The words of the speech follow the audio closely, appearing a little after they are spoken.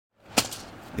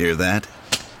Hear that?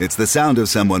 It's the sound of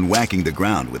someone whacking the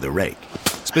ground with a rake.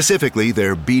 Specifically,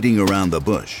 they're beating around the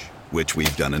bush, which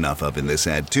we've done enough of in this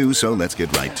ad too, so let's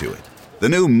get right to it. The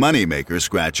new Moneymaker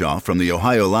scratch-off from the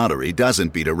Ohio Lottery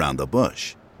doesn't beat around the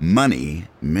bush. Money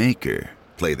Maker.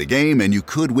 Play the game and you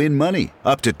could win money,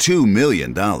 up to $2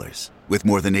 million. With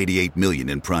more than $88 million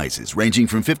in prizes, ranging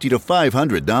from $50 to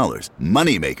 $500,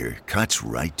 Moneymaker cuts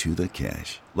right to the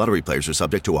cash. Lottery players are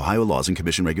subject to Ohio laws and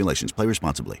commission regulations. Play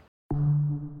responsibly.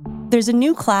 There's a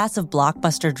new class of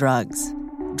blockbuster drugs.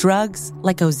 Drugs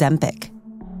like Ozempic.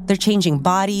 They're changing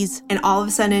bodies. And all of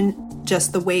a sudden,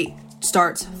 just the weight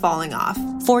starts falling off.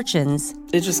 Fortunes.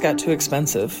 It just got too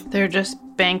expensive. They're just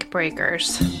bank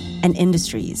breakers. And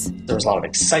industries. There was a lot of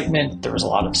excitement. There was a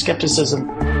lot of skepticism.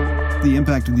 The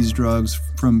impact of these drugs,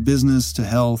 from business to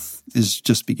health, is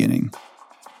just beginning.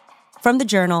 From the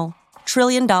Journal, $1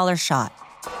 Trillion Shot.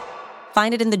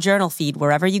 Find it in the Journal feed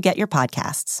wherever you get your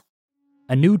podcasts.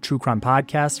 A new true crime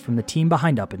podcast from the team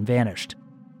behind Up and Vanished.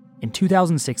 In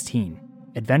 2016,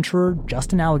 adventurer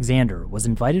Justin Alexander was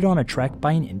invited on a trek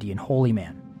by an Indian holy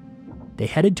man. They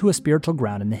headed to a spiritual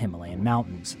ground in the Himalayan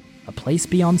mountains, a place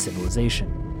beyond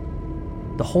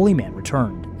civilization. The holy man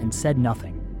returned and said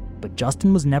nothing, but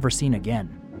Justin was never seen again.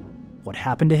 What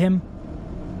happened to him?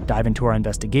 Dive into our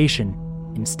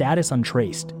investigation in Status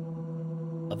Untraced.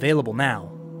 Available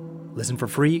now. Listen for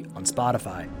free on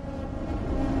Spotify.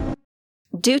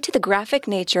 Due to the graphic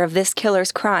nature of this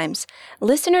killer's crimes,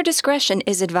 listener discretion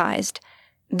is advised.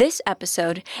 This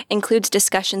episode includes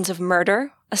discussions of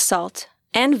murder, assault,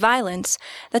 and violence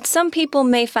that some people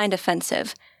may find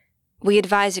offensive. We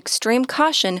advise extreme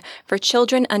caution for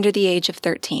children under the age of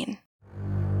 13.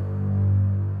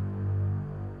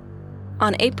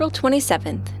 On April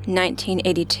 27,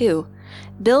 1982,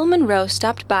 Bill Monroe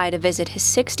stopped by to visit his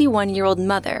 61-year-old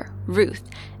mother, Ruth,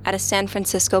 at a San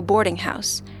Francisco boarding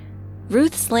house.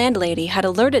 Ruth's landlady had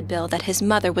alerted Bill that his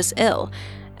mother was ill,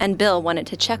 and Bill wanted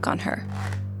to check on her.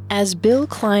 As Bill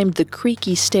climbed the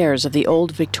creaky stairs of the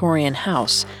old Victorian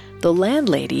house, the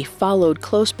landlady followed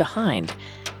close behind,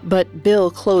 but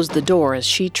Bill closed the door as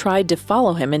she tried to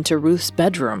follow him into Ruth's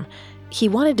bedroom. He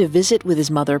wanted to visit with his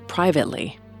mother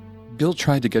privately. Bill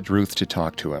tried to get Ruth to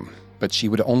talk to him, but she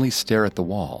would only stare at the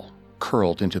wall,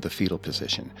 curled into the fetal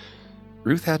position.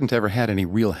 Ruth hadn't ever had any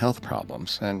real health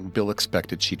problems, and Bill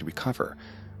expected she'd recover.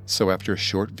 So after a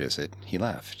short visit, he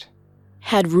left.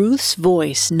 Had Ruth's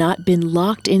voice not been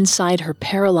locked inside her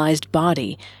paralyzed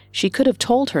body, she could have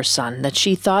told her son that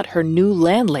she thought her new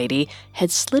landlady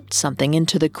had slipped something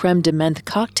into the creme de menthe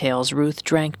cocktails Ruth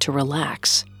drank to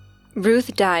relax.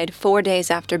 Ruth died 4 days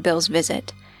after Bill's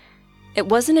visit. It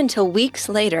wasn't until weeks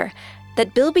later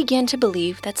that Bill began to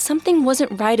believe that something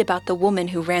wasn't right about the woman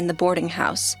who ran the boarding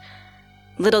house.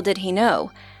 Little did he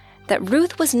know that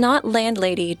Ruth was not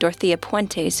landlady Dorothea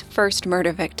Puente's first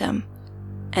murder victim,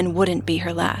 and wouldn't be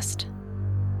her last.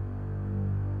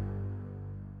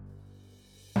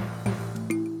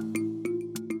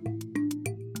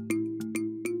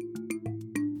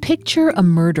 Picture a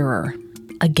murderer,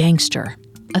 a gangster,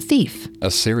 a thief.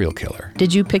 A serial killer.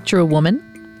 Did you picture a woman?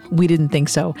 We didn't think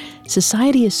so.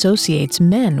 Society associates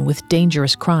men with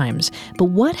dangerous crimes. But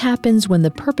what happens when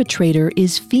the perpetrator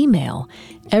is female?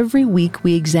 Every week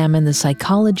we examine the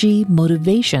psychology,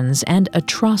 motivations, and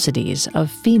atrocities of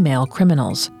female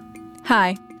criminals.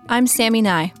 Hi, I'm Sammy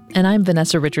Nye. And I'm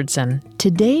Vanessa Richardson.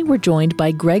 Today we're joined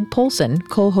by Greg Polson,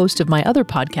 co-host of my other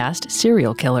podcast,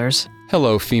 Serial Killers.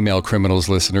 Hello, female criminals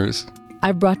listeners.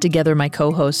 I've brought together my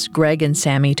co-hosts Greg and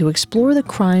Sammy to explore the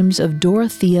crimes of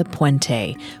Dorothea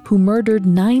Puente, who murdered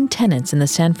 9 tenants in the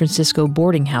San Francisco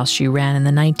boarding house she ran in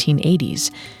the 1980s.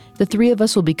 The three of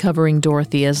us will be covering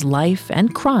Dorothea's life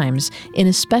and crimes in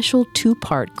a special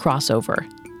 2-part crossover.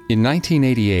 In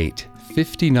 1988,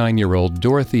 59-year-old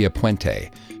Dorothea Puente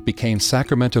became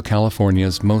Sacramento,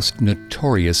 California's most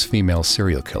notorious female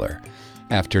serial killer,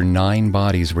 after 9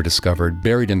 bodies were discovered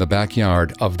buried in the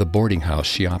backyard of the boarding house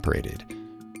she operated.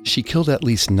 She killed at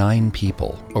least 9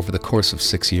 people over the course of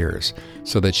 6 years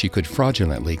so that she could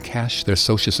fraudulently cash their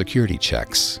Social Security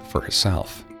checks for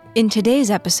herself. In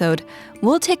today's episode,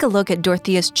 we'll take a look at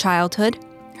Dorothea's childhood,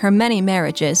 her many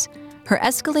marriages, her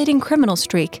escalating criminal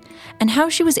streak, and how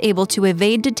she was able to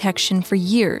evade detection for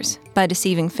years by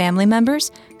deceiving family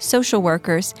members, social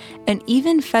workers, and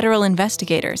even federal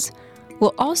investigators.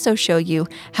 We'll also show you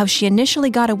how she initially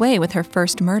got away with her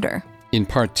first murder. In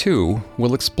part 2,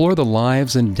 we'll explore the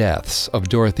lives and deaths of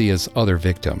Dorothea's other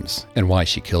victims and why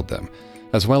she killed them,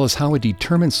 as well as how a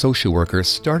determined social worker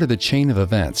started the chain of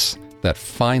events that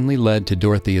finally led to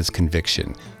Dorothea's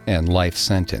conviction and life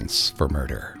sentence for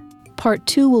murder. Part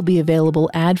 2 will be available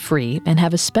ad-free and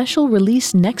have a special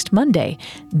release next Monday.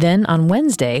 Then on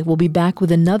Wednesday, we'll be back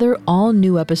with another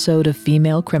all-new episode of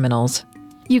Female Criminals.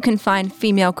 You can find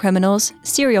Female Criminals,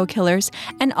 Serial Killers,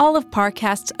 and all of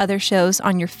Parcast's other shows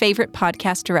on your favorite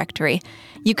podcast directory.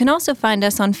 You can also find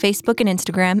us on Facebook and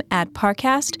Instagram at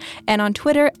Parcast and on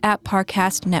Twitter at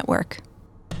Parcast Network.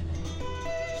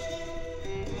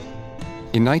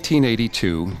 In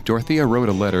 1982, Dorothea wrote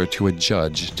a letter to a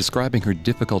judge describing her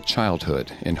difficult childhood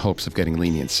in hopes of getting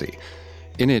leniency.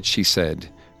 In it, she said,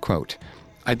 quote,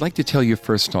 "I'd like to tell you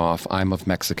first off, I'm of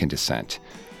Mexican descent.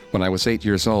 When I was 8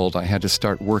 years old, I had to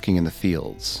start working in the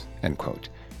fields," end quote.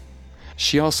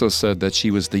 She also said that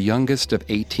she was the youngest of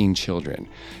 18 children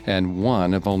and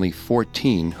one of only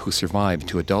 14 who survived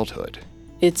to adulthood.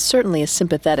 It's certainly a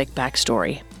sympathetic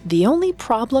backstory. The only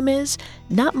problem is,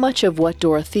 not much of what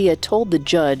Dorothea told the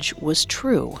judge was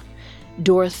true.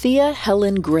 Dorothea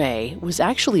Helen Gray was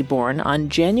actually born on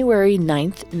January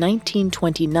 9,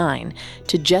 1929,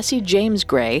 to Jesse James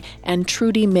Gray and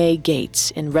Trudy Mae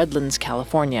Gates in Redlands,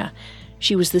 California.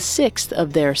 She was the sixth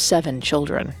of their 7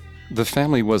 children. The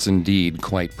family was indeed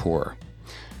quite poor.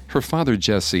 Her father,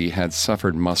 Jesse, had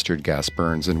suffered mustard gas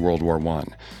burns in World War I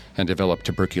and developed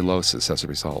tuberculosis as a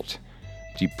result.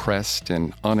 Depressed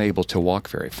and unable to walk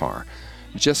very far,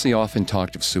 Jesse often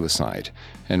talked of suicide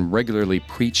and regularly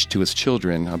preached to his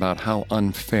children about how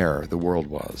unfair the world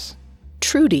was.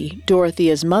 Trudy,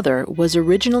 Dorothea's mother, was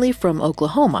originally from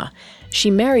Oklahoma.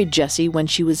 She married Jesse when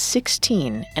she was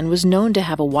 16 and was known to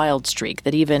have a wild streak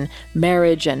that even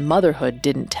marriage and motherhood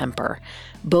didn't temper.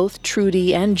 Both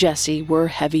Trudy and Jesse were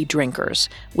heavy drinkers,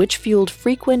 which fueled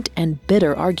frequent and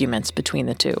bitter arguments between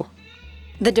the two.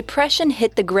 The Depression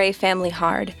hit the Gray family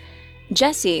hard.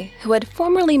 Jesse, who had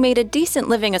formerly made a decent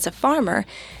living as a farmer,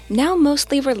 now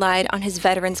mostly relied on his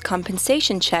veterans'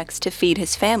 compensation checks to feed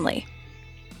his family.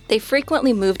 They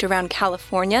frequently moved around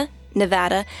California,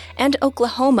 Nevada, and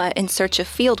Oklahoma in search of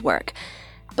field work,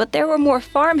 but there were more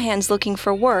farmhands looking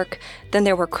for work than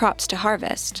there were crops to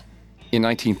harvest. In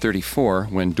 1934,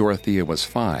 when Dorothea was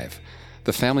 5,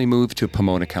 the family moved to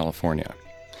Pomona, California.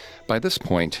 By this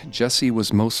point, Jesse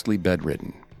was mostly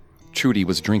bedridden. Trudy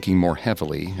was drinking more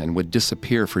heavily and would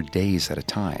disappear for days at a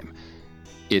time.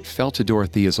 It fell to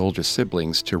Dorothea's older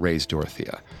siblings to raise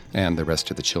Dorothea and the rest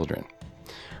of the children.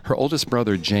 Her oldest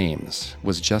brother, James,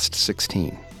 was just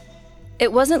 16.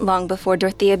 It wasn't long before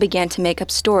Dorothea began to make up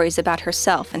stories about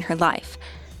herself and her life.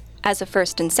 As a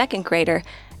first and second grader,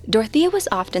 Dorothea was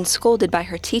often scolded by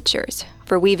her teachers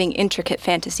for weaving intricate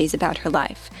fantasies about her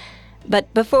life.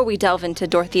 But before we delve into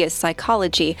Dorothea's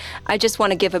psychology, I just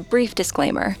want to give a brief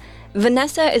disclaimer.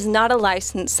 Vanessa is not a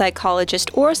licensed psychologist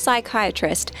or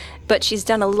psychiatrist, but she's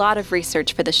done a lot of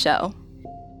research for the show.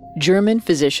 German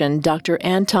physician Dr.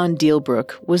 Anton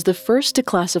Dielbruck was the first to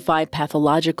classify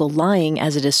pathological lying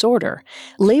as a disorder,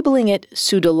 labeling it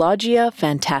pseudologia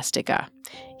fantastica.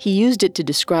 He used it to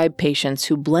describe patients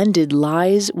who blended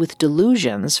lies with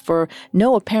delusions for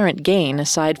no apparent gain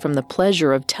aside from the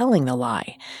pleasure of telling the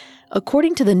lie.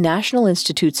 According to the National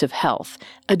Institutes of Health,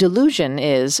 a delusion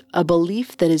is a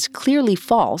belief that is clearly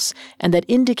false and that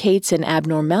indicates an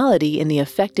abnormality in the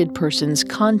affected person's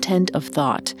content of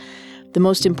thought. The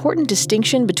most important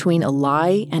distinction between a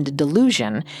lie and a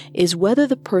delusion is whether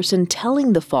the person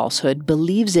telling the falsehood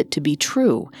believes it to be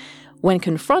true. When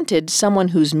confronted, someone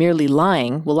who's merely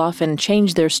lying will often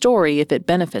change their story if it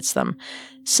benefits them.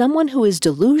 Someone who is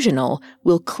delusional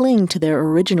will cling to their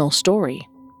original story.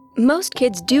 Most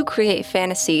kids do create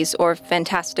fantasies or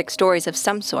fantastic stories of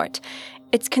some sort.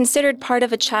 It's considered part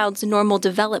of a child's normal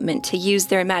development to use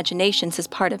their imaginations as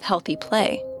part of healthy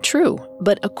play. True,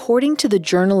 but according to the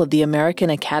Journal of the American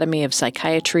Academy of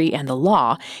Psychiatry and the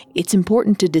Law, it's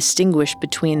important to distinguish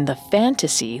between the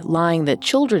fantasy lying that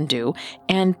children do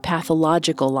and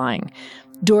pathological lying.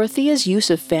 Dorothea's use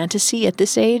of fantasy at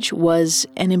this age was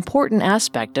an important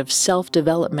aspect of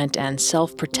self-development and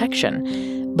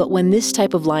self-protection. But when this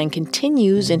type of lying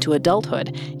continues into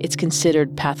adulthood, it's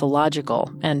considered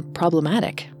pathological and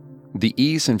problematic. The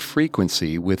ease and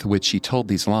frequency with which she told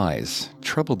these lies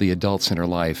troubled the adults in her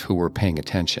life who were paying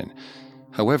attention.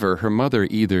 However, her mother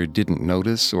either didn't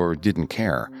notice or didn't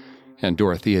care, and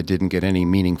Dorothea didn't get any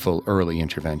meaningful early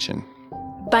intervention.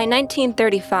 By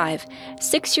 1935,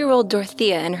 6-year-old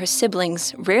Dorothea and her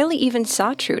siblings rarely even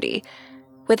saw Trudy.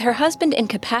 With her husband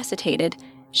incapacitated,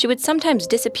 she would sometimes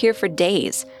disappear for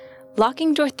days,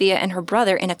 locking Dorothea and her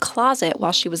brother in a closet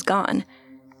while she was gone.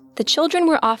 The children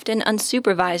were often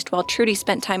unsupervised while Trudy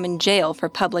spent time in jail for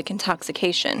public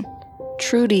intoxication.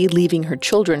 Trudy leaving her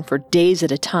children for days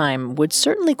at a time would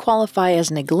certainly qualify as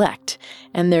neglect,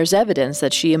 and there's evidence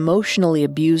that she emotionally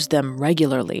abused them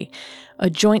regularly.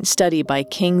 A joint study by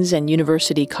King's and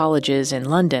University colleges in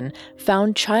London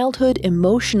found childhood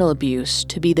emotional abuse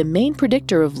to be the main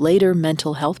predictor of later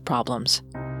mental health problems.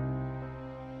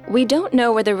 We don't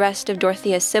know where the rest of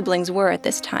Dorothea's siblings were at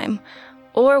this time,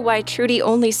 or why Trudy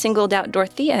only singled out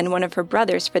Dorothea and one of her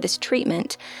brothers for this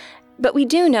treatment. But we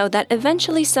do know that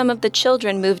eventually some of the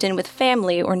children moved in with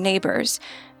family or neighbors.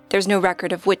 There's no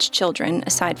record of which children,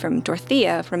 aside from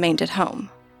Dorothea, remained at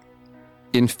home.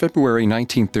 In February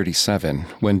 1937,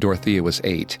 when Dorothea was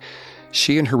 8,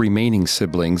 she and her remaining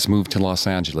siblings moved to Los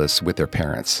Angeles with their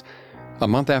parents. A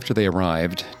month after they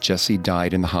arrived, Jesse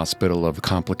died in the hospital of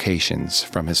complications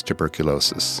from his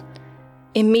tuberculosis.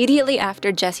 Immediately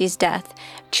after Jesse's death,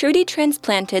 Trudy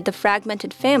transplanted the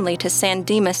fragmented family to San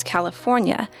Dimas,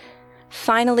 California.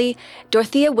 Finally,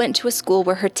 Dorothea went to a school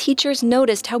where her teachers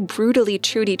noticed how brutally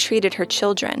Trudy treated her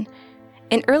children.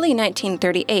 In early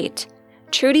 1938,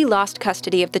 Trudy lost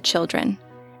custody of the children,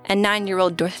 and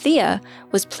 9-year-old Dorothea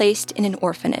was placed in an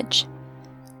orphanage.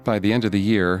 By the end of the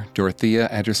year, Dorothea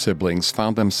and her siblings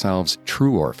found themselves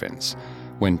true orphans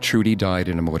when Trudy died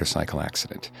in a motorcycle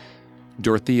accident.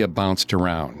 Dorothea bounced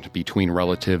around between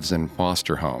relatives and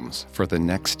foster homes for the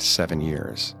next 7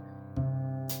 years.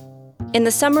 In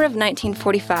the summer of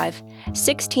 1945,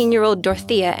 16-year-old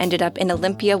Dorothea ended up in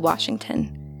Olympia,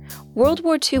 Washington. World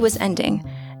War II was ending,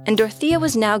 and Dorothea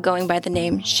was now going by the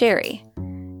name Sherry.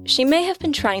 She may have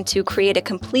been trying to create a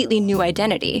completely new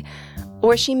identity,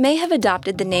 or she may have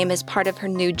adopted the name as part of her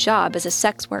new job as a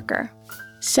sex worker.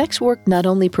 Sex work not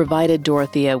only provided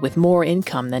Dorothea with more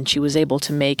income than she was able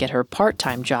to make at her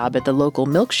part-time job at the local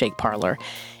milkshake parlor,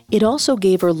 it also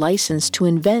gave her license to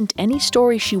invent any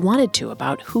story she wanted to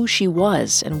about who she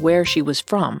was and where she was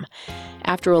from.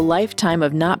 After a lifetime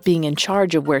of not being in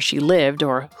charge of where she lived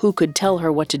or who could tell her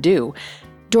what to do,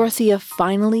 Dorothea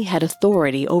finally had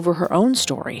authority over her own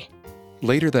story.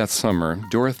 Later that summer,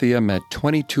 Dorothea met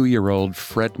 22-year-old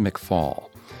Fred McFall,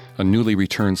 a newly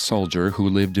returned soldier who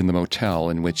lived in the motel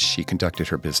in which she conducted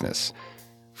her business.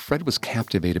 Fred was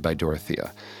captivated by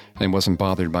Dorothea and wasn't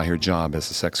bothered by her job as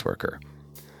a sex worker.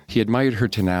 He admired her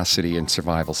tenacity and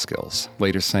survival skills,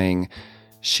 later saying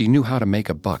she knew how to make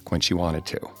a buck when she wanted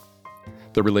to.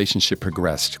 The relationship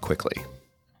progressed quickly.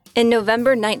 In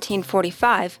November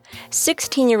 1945,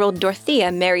 16-year-old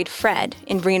Dorothea married Fred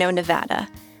in Reno, Nevada,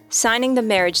 signing the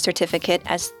marriage certificate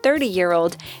as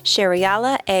 30-year-old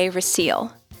Sheriala A.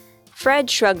 Rasil. Fred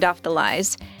shrugged off the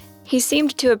lies. He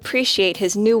seemed to appreciate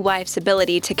his new wife's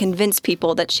ability to convince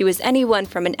people that she was anyone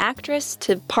from an actress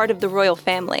to part of the royal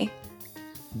family.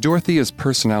 Dorothea's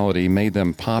personality made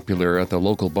them popular at the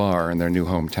local bar in their new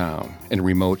hometown in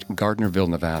remote Gardnerville,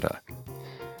 Nevada.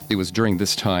 It was during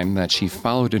this time that she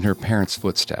followed in her parents'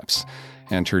 footsteps,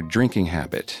 and her drinking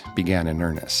habit began in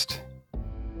earnest.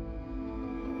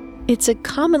 It's a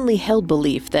commonly held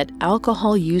belief that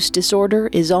alcohol use disorder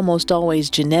is almost always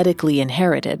genetically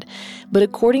inherited, but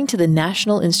according to the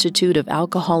National Institute of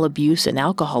Alcohol Abuse and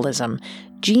Alcoholism,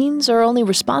 genes are only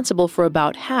responsible for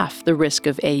about half the risk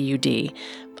of AUD.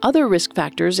 Other risk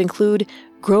factors include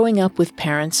growing up with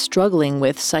parents struggling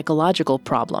with psychological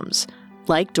problems,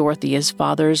 like Dorothea's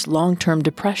father's long-term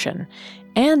depression,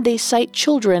 and they cite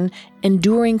children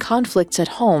enduring conflicts at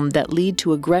home that lead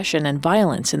to aggression and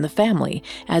violence in the family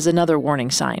as another warning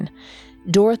sign.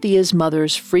 Dorothea's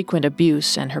mother's frequent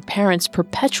abuse and her parents'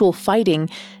 perpetual fighting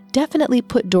definitely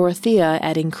put Dorothea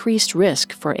at increased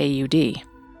risk for AUD.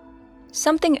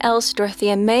 Something else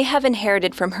Dorothea may have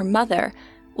inherited from her mother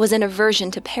was an aversion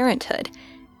to parenthood.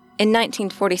 In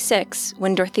 1946,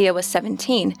 when Dorothea was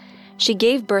 17, she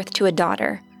gave birth to a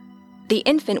daughter. The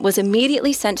infant was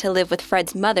immediately sent to live with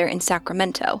Fred's mother in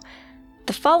Sacramento.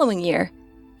 The following year,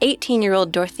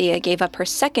 18-year-old Dorothea gave up her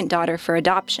second daughter for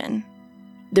adoption.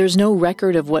 There's no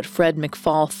record of what Fred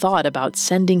McFall thought about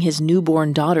sending his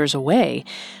newborn daughters away,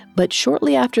 but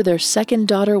shortly after their second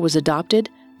daughter was adopted,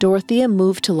 Dorothea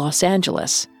moved to Los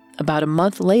Angeles. About a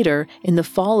month later, in the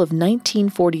fall of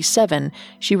 1947,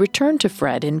 she returned to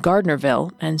Fred in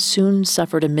Gardnerville and soon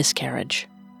suffered a miscarriage.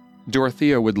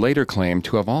 Dorothea would later claim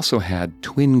to have also had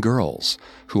twin girls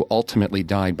who ultimately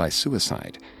died by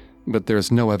suicide, but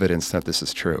there's no evidence that this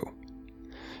is true.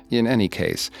 In any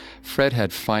case, Fred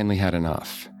had finally had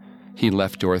enough. He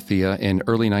left Dorothea in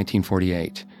early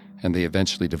 1948, and they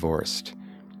eventually divorced.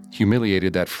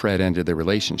 Humiliated that Fred ended the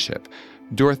relationship,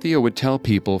 Dorothea would tell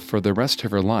people for the rest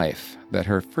of her life that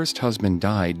her first husband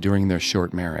died during their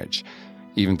short marriage,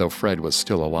 even though Fred was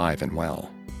still alive and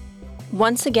well.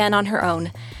 Once again on her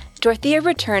own, Dorothea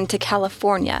returned to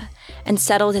California and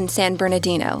settled in San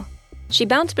Bernardino. She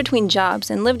bounced between jobs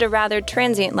and lived a rather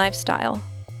transient lifestyle.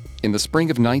 In the spring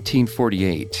of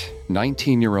 1948,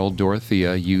 19-year-old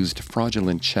Dorothea used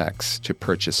fraudulent checks to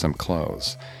purchase some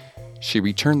clothes. She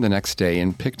returned the next day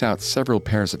and picked out several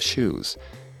pairs of shoes.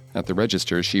 At the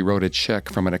register, she wrote a check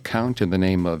from an account in the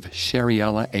name of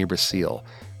Shariella A. Rasile,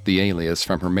 the alias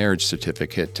from her marriage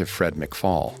certificate to Fred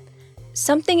McFall.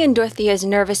 Something in Dorothea's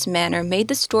nervous manner made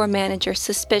the store manager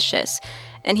suspicious,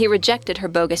 and he rejected her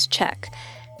bogus check.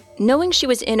 Knowing she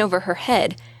was in over her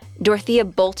head, Dorothea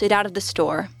bolted out of the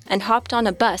store and hopped on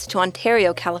a bus to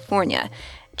Ontario, California,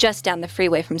 just down the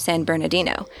freeway from San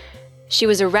Bernardino. She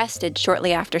was arrested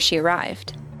shortly after she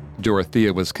arrived.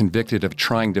 Dorothea was convicted of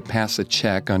trying to pass a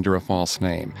check under a false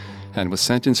name and was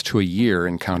sentenced to a year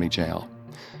in county jail.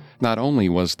 Not only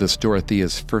was this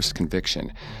Dorothea's first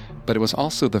conviction, but it was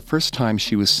also the first time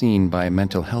she was seen by a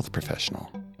mental health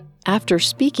professional. After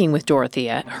speaking with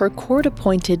Dorothea, her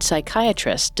court-appointed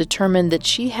psychiatrist determined that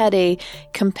she had a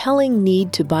compelling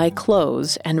need to buy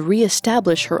clothes and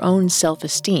reestablish her own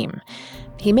self-esteem.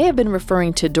 He may have been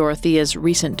referring to Dorothea's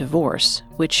recent divorce,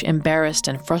 which embarrassed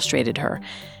and frustrated her.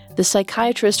 The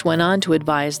psychiatrist went on to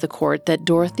advise the court that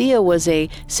Dorothea was a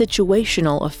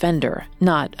situational offender,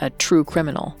 not a true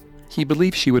criminal. He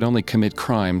believed she would only commit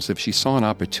crimes if she saw an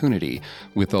opportunity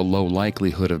with a low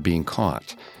likelihood of being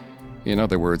caught. In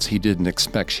other words, he didn't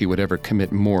expect she would ever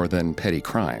commit more than petty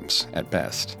crimes, at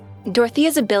best.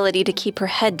 Dorothea's ability to keep her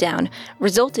head down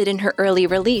resulted in her early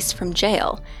release from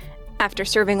jail. After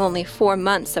serving only 4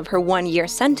 months of her 1-year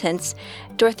sentence,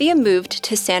 Dorothea moved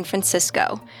to San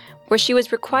Francisco, where she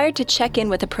was required to check in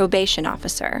with a probation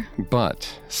officer.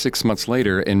 But 6 months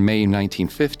later, in May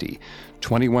 1950,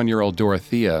 21-year-old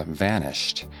Dorothea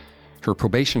vanished. Her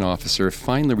probation officer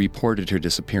finally reported her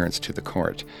disappearance to the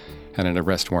court, and an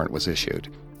arrest warrant was issued.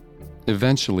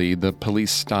 Eventually, the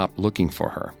police stopped looking for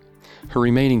her. Her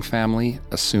remaining family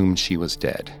assumed she was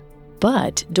dead.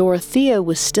 But Dorothea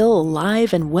was still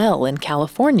alive and well in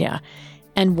California,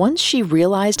 and once she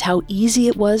realized how easy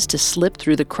it was to slip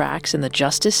through the cracks in the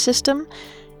justice system,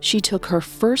 she took her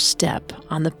first step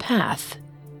on the path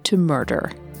to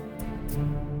murder.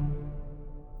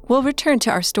 We'll return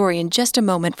to our story in just a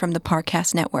moment from the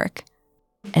Parcast Network.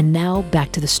 And now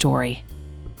back to the story.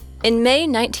 In May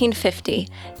 1950,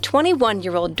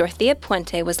 21-year-old Dorothea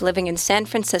Puente was living in San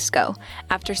Francisco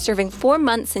after serving 4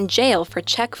 months in jail for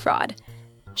check fraud.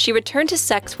 She returned to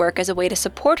sex work as a way to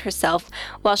support herself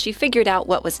while she figured out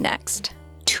what was next.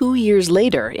 2 years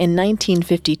later, in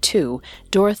 1952,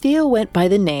 Dorothea went by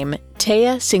the name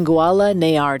Tea Singuala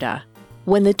Nearda.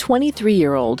 When the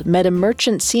 23-year-old met a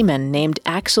merchant seaman named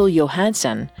Axel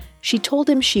Johansson, she told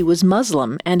him she was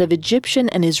Muslim and of Egyptian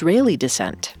and Israeli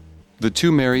descent. The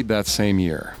two married that same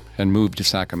year and moved to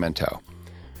Sacramento.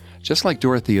 Just like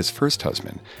Dorothea's first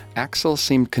husband, Axel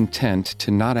seemed content to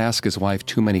not ask his wife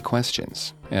too many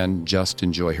questions and just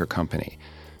enjoy her company.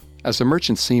 As a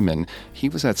merchant seaman, he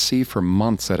was at sea for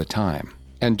months at a time,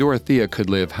 and Dorothea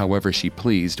could live however she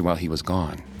pleased while he was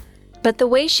gone. But the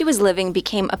way she was living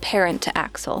became apparent to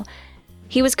Axel.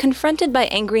 He was confronted by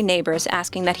angry neighbors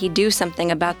asking that he do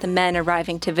something about the men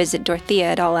arriving to visit Dorothea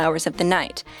at all hours of the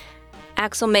night.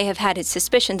 Axel may have had his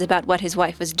suspicions about what his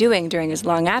wife was doing during his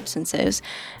long absences,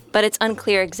 but it's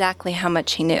unclear exactly how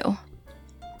much he knew.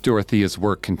 Dorothea's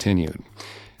work continued,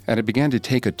 and it began to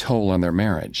take a toll on their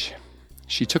marriage.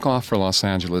 She took off for Los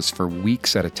Angeles for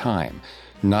weeks at a time,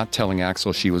 not telling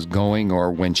Axel she was going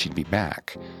or when she'd be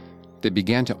back. They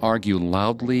began to argue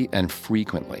loudly and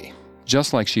frequently,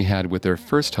 just like she had with her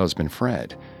first husband,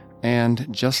 Fred, and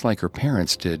just like her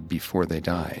parents did before they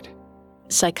died.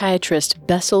 Psychiatrist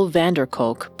Bessel van der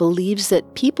Kolk believes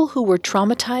that people who were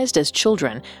traumatized as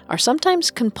children are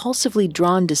sometimes compulsively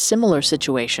drawn to similar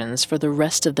situations for the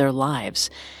rest of their lives.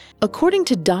 According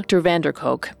to Dr. van der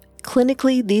Kolk,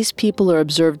 clinically, these people are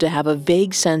observed to have a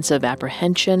vague sense of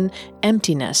apprehension,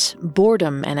 emptiness,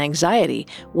 boredom, and anxiety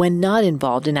when not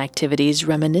involved in activities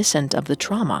reminiscent of the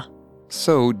trauma.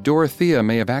 So Dorothea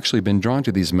may have actually been drawn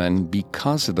to these men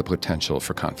because of the potential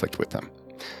for conflict with them.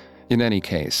 In any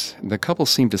case, the couple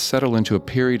seemed to settle into a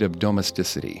period of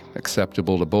domesticity,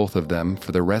 acceptable to both of them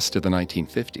for the rest of the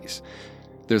 1950s.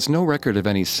 There's no record of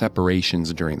any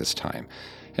separations during this time,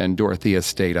 and Dorothea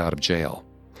stayed out of jail.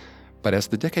 But as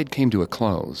the decade came to a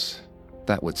close,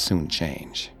 that would soon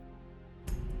change.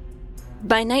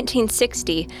 By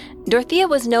 1960, Dorothea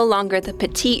was no longer the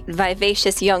petite,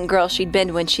 vivacious young girl she'd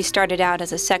been when she started out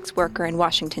as a sex worker in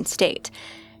Washington state.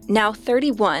 Now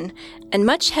 31, and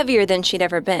much heavier than she'd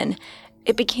ever been,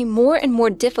 it became more and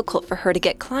more difficult for her to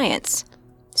get clients.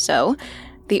 So,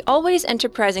 the always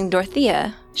enterprising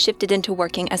Dorothea shifted into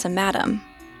working as a madam.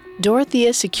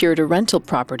 Dorothea secured a rental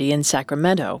property in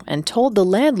Sacramento and told the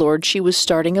landlord she was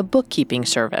starting a bookkeeping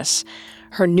service.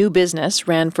 Her new business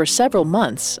ran for several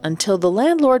months until the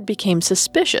landlord became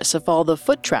suspicious of all the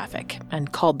foot traffic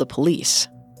and called the police.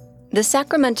 The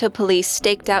Sacramento police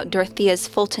staked out Dorothea's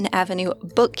Fulton Avenue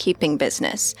bookkeeping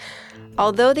business.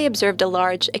 Although they observed a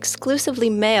large, exclusively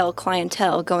male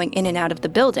clientele going in and out of the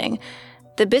building,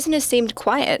 the business seemed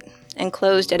quiet and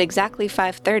closed at exactly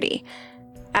 5:30.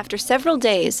 After several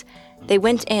days, they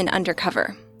went in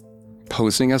undercover.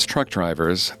 Posing as truck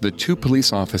drivers, the two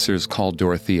police officers called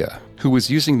Dorothea, who was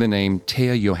using the name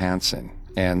Thea Johansson,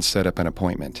 and set up an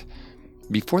appointment.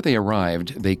 Before they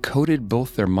arrived, they coated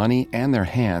both their money and their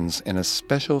hands in a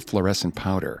special fluorescent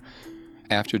powder.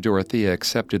 After Dorothea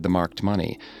accepted the marked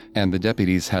money, and the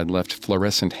deputies had left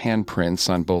fluorescent handprints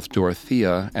on both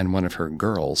Dorothea and one of her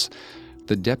girls,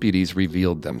 the deputies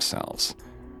revealed themselves.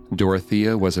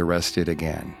 Dorothea was arrested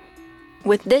again.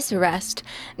 With this arrest,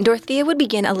 Dorothea would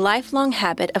begin a lifelong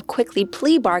habit of quickly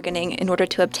plea bargaining in order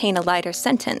to obtain a lighter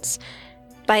sentence.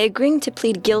 By agreeing to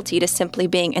plead guilty to simply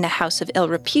being in a house of ill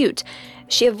repute,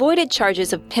 she avoided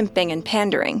charges of pimping and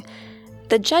pandering.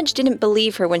 The judge didn't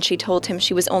believe her when she told him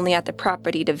she was only at the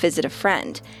property to visit a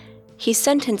friend. He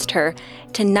sentenced her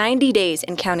to 90 days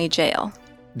in county jail.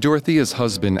 Dorothea's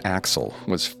husband, Axel,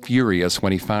 was furious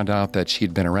when he found out that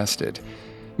she'd been arrested.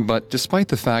 But despite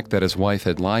the fact that his wife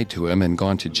had lied to him and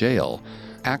gone to jail,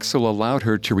 Axel allowed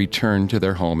her to return to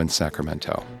their home in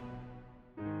Sacramento.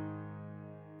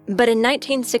 But in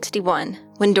 1961,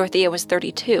 when Dorothea was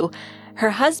 32, her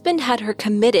husband had her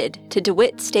committed to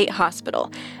DeWitt State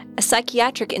Hospital, a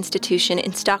psychiatric institution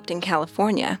in Stockton,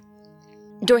 California.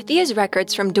 Dorothea's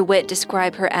records from DeWitt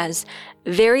describe her as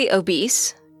very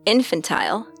obese,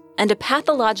 infantile, and a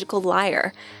pathological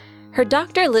liar. Her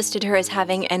doctor listed her as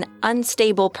having an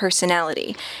unstable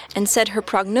personality and said her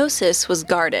prognosis was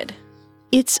guarded.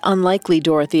 It's unlikely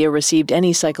Dorothea received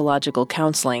any psychological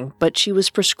counseling, but she was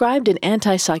prescribed an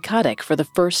antipsychotic for the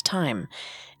first time.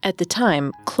 At the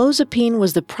time, clozapine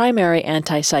was the primary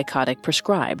antipsychotic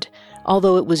prescribed.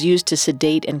 Although it was used to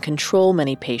sedate and control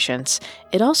many patients,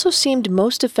 it also seemed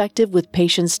most effective with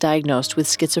patients diagnosed with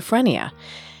schizophrenia.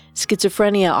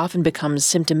 Schizophrenia often becomes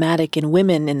symptomatic in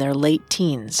women in their late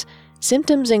teens.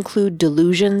 Symptoms include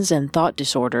delusions and thought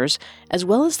disorders, as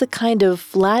well as the kind of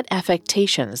flat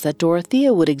affectations that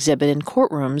Dorothea would exhibit in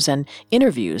courtrooms and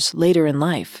interviews later in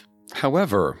life.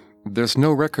 However, there's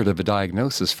no record of a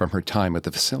diagnosis from her time at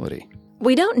the facility.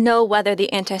 We don't know whether the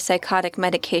antipsychotic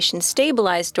medication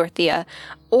stabilized Dorothea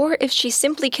or if she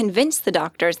simply convinced the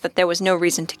doctors that there was no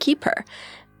reason to keep her.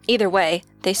 Either way,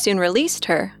 they soon released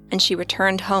her, and she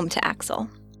returned home to Axel.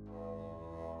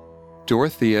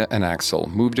 Dorothea and Axel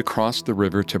moved across the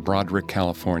river to Broderick,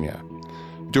 California.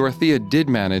 Dorothea did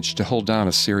manage to hold down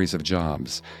a series of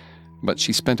jobs, but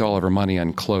she spent all of her money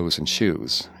on clothes and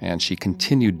shoes, and she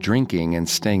continued drinking and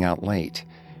staying out late.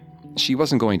 She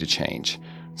wasn't going to change,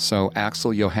 so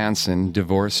Axel Johansson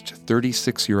divorced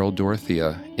 36-year-old Dorothea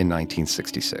in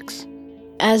 1966.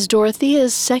 As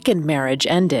Dorothea's second marriage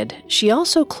ended, she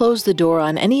also closed the door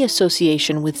on any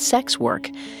association with sex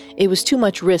work. It was too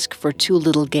much risk for too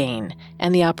little gain,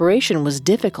 and the operation was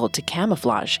difficult to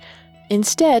camouflage.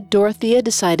 Instead, Dorothea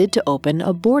decided to open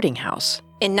a boarding house.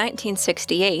 In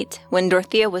 1968, when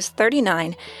Dorothea was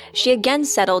 39, she again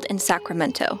settled in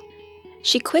Sacramento.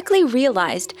 She quickly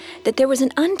realized that there was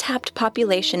an untapped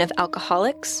population of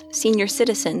alcoholics, senior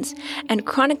citizens, and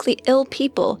chronically ill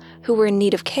people who were in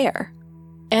need of care.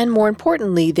 And more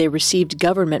importantly, they received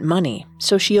government money,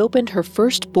 so she opened her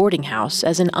first boarding house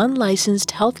as an unlicensed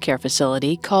healthcare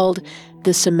facility called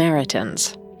the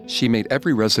Samaritans. She made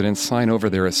every resident sign over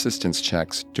their assistance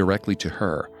checks directly to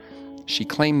her. She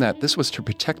claimed that this was to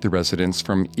protect the residents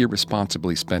from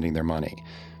irresponsibly spending their money.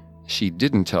 She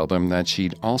didn't tell them that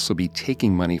she'd also be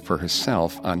taking money for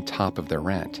herself on top of their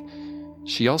rent.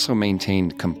 She also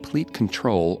maintained complete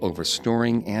control over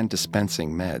storing and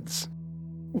dispensing meds.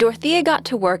 Dorothea got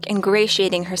to work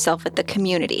ingratiating herself with the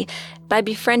community by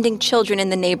befriending children in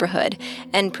the neighborhood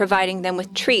and providing them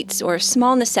with treats or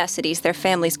small necessities their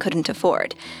families couldn't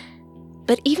afford.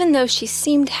 But even though she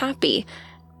seemed happy,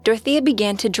 Dorothea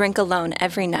began to drink alone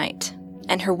every night,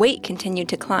 and her weight continued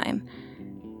to climb.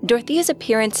 Dorothea's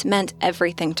appearance meant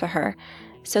everything to her,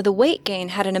 so the weight gain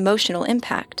had an emotional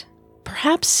impact.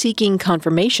 Perhaps seeking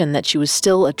confirmation that she was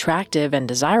still attractive and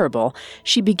desirable,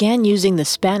 she began using the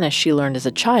Spanish she learned as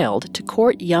a child to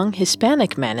court young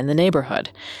Hispanic men in the neighborhood.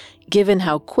 Given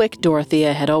how quick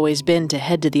Dorothea had always been to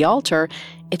head to the altar,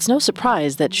 it's no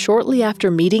surprise that shortly after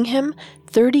meeting him,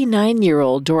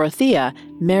 39-year-old Dorothea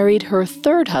married her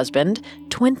third husband,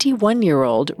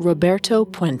 21-year-old Roberto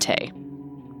Puente.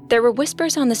 There were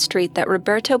whispers on the street that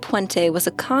Roberto Puente was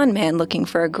a con man looking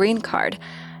for a green card.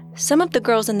 Some of the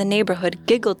girls in the neighborhood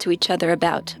giggled to each other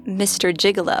about Mr.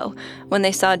 Gigolo when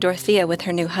they saw Dorothea with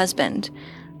her new husband.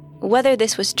 Whether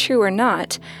this was true or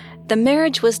not, the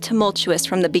marriage was tumultuous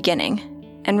from the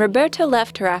beginning, and Roberto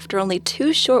left her after only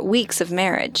 2 short weeks of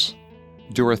marriage.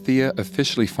 Dorothea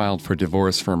officially filed for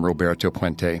divorce from Roberto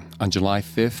Puente on July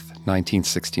 5,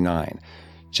 1969,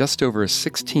 just over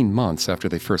 16 months after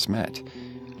they first met.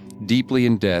 Deeply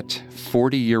in debt,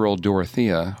 40-year-old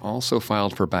Dorothea also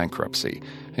filed for bankruptcy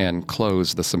and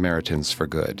closed the Samaritans for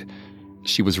good.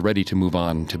 She was ready to move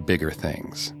on to bigger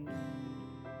things.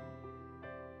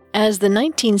 As the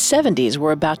 1970s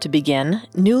were about to begin,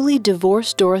 newly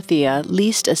divorced Dorothea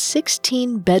leased a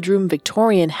 16-bedroom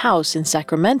Victorian house in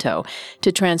Sacramento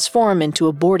to transform into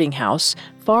a boarding house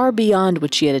far beyond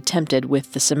what she had attempted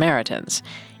with the Samaritans.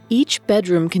 Each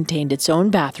bedroom contained its own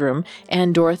bathroom,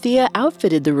 and Dorothea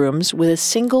outfitted the rooms with a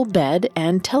single bed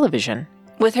and television.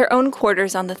 With her own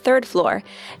quarters on the 3rd floor,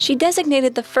 she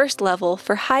designated the first level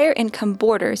for higher-income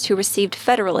boarders who received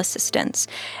federal assistance,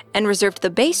 and reserved the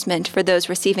basement for those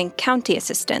receiving county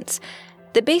assistance.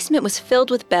 The basement was filled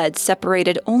with beds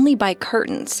separated only by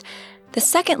curtains. The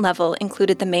 2nd level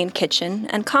included the main kitchen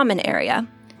and common area.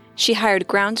 She hired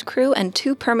grounds crew and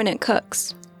 2 permanent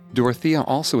cooks. Dorothea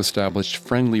also established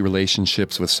friendly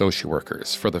relationships with social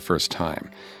workers for the first time.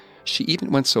 She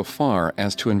even went so far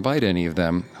as to invite any of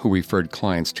them who referred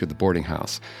clients to the boarding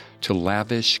house to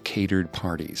lavish, catered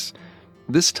parties.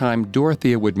 This time,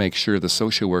 Dorothea would make sure the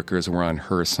social workers were on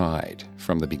her side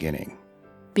from the beginning.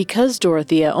 Because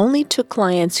Dorothea only took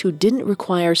clients who didn't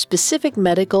require specific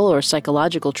medical or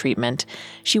psychological treatment,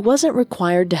 she wasn't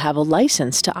required to have a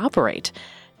license to operate.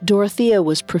 Dorothea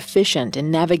was proficient in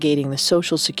navigating the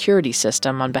Social Security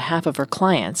system on behalf of her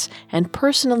clients and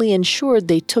personally ensured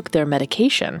they took their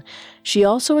medication. She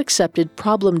also accepted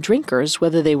problem drinkers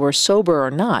whether they were sober or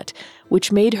not,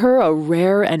 which made her a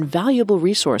rare and valuable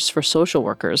resource for social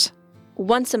workers.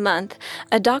 Once a month,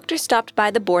 a doctor stopped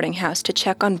by the boarding house to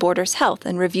check on boarders' health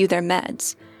and review their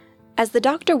meds. As the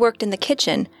doctor worked in the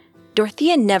kitchen,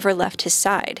 Dorothea never left his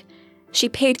side. She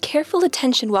paid careful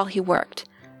attention while he worked,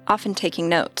 often taking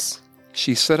notes.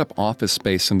 She set up office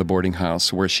space in the boarding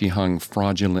house where she hung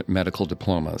fraudulent medical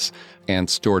diplomas and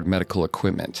stored medical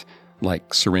equipment,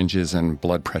 like syringes and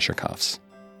blood pressure cuffs.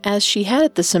 As she had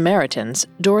at the Samaritans,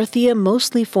 Dorothea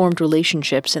mostly formed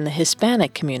relationships in the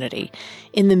Hispanic community.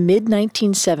 In the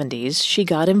mid-1970s, she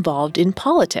got involved in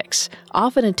politics,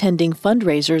 often attending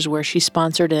fundraisers where she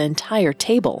sponsored an entire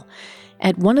table.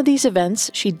 At one of these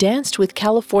events, she danced with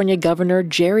California Governor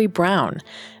Jerry Brown.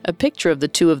 A picture of the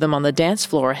two of them on the dance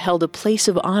floor held a place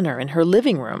of honor in her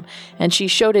living room, and she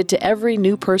showed it to every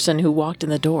new person who walked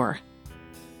in the door.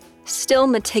 Still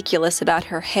meticulous about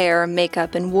her hair,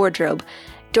 makeup, and wardrobe,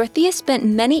 Dorothea spent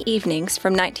many evenings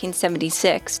from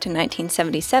 1976 to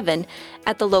 1977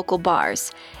 at the local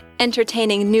bars,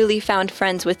 entertaining newly found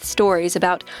friends with stories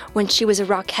about when she was a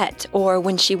rockette or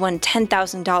when she won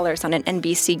 $10,000 on an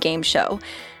NBC game show.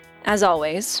 As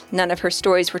always, none of her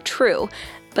stories were true,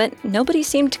 but nobody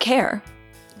seemed to care.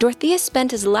 Dorothea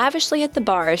spent as lavishly at the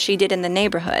bar as she did in the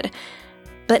neighborhood,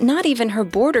 but not even her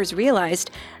boarders realized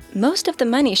most of the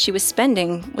money she was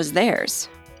spending was theirs.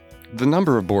 The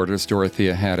number of boarders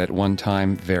Dorothea had at one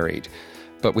time varied,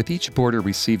 but with each boarder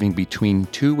receiving between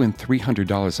 $200 and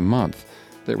 $300 a month,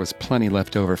 there was plenty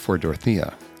left over for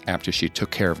Dorothea after she took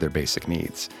care of their basic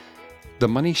needs. The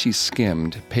money she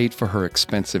skimmed paid for her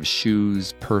expensive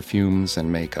shoes, perfumes,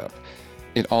 and makeup.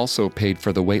 It also paid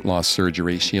for the weight loss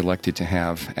surgery she elected to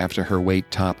have after her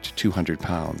weight topped 200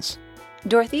 pounds.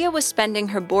 Dorothea was spending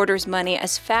her boarders' money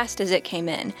as fast as it came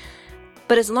in.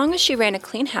 But as long as she ran a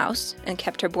clean house and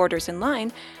kept her boarders in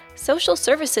line, social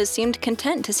services seemed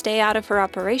content to stay out of her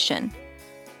operation.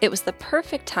 It was the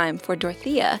perfect time for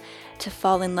Dorothea to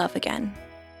fall in love again.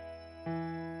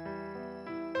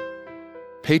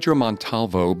 Pedro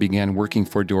Montalvo began working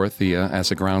for Dorothea as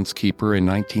a groundskeeper in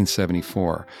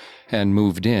 1974 and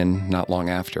moved in not long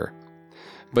after.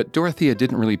 But Dorothea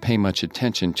didn't really pay much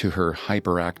attention to her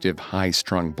hyperactive,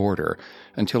 high-strung boarder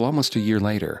until almost a year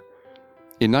later.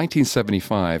 In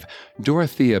 1975,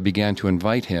 Dorothea began to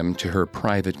invite him to her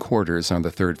private quarters on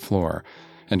the 3rd floor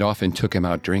and often took him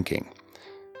out drinking.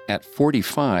 At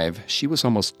 45, she was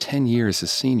almost 10 years his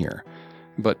senior,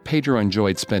 but Pedro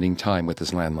enjoyed spending time with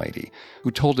his landlady, who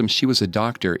told him she was a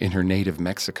doctor in her native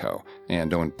Mexico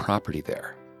and owned property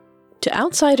there. To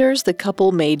outsiders, the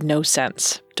couple made no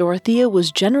sense. Dorothea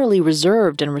was generally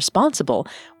reserved and responsible,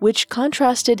 which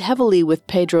contrasted heavily with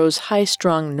Pedro's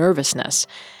high-strung nervousness.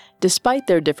 Despite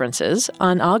their differences,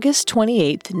 on August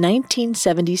 28,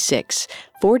 1976,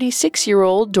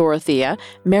 46-year-old Dorothea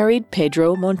married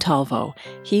Pedro Montalvo.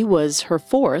 He was her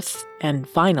fourth and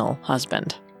final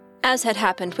husband. As had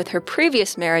happened with her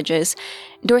previous marriages,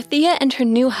 Dorothea and her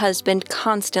new husband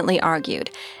constantly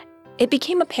argued. It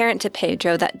became apparent to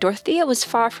Pedro that Dorothea was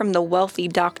far from the wealthy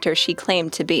doctor she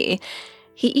claimed to be.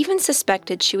 He even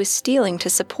suspected she was stealing to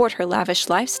support her lavish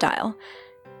lifestyle.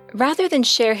 Rather than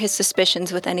share his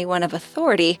suspicions with anyone of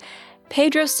authority,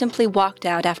 Pedro simply walked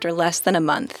out after less than a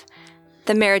month.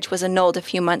 The marriage was annulled a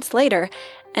few months later,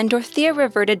 and Dorothea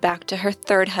reverted back to her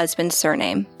third husband's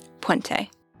surname, Puente.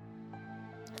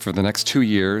 For the next 2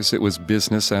 years, it was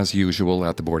business as usual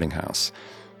at the boarding house.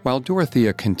 While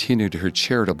Dorothea continued her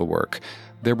charitable work,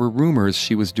 there were rumors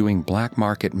she was doing black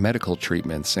market medical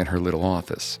treatments in her little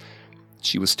office.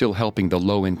 She was still helping the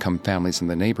low-income families in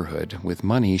the neighborhood with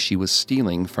money she was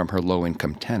stealing from her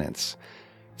low-income tenants.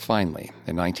 Finally,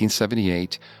 in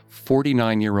 1978,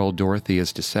 49-year-old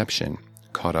Dorothea's deception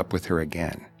caught up with her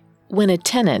again. When a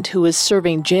tenant who was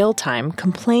serving jail time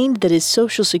complained that his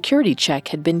Social Security check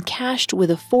had been cashed with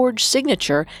a forged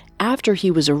signature after he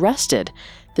was arrested,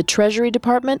 the Treasury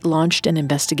Department launched an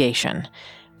investigation.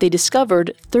 They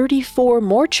discovered 34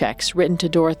 more checks written to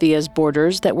Dorothea's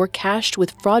boarders that were cashed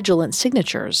with fraudulent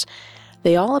signatures.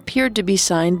 They all appeared to be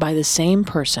signed by the same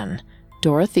person,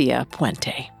 Dorothea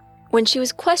Puente. When she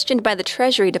was questioned by the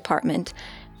Treasury Department,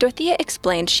 Dorothea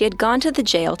explained she had gone to the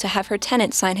jail to have her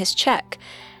tenant sign his check.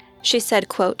 She said,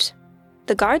 quote,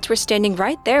 "The guards were standing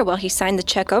right there while he signed the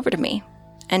check over to me,"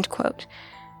 end quote.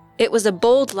 It was a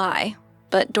bold lie,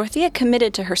 but Dorothea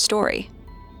committed to her story.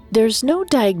 There's no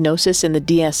diagnosis in the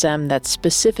DSM that's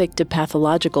specific to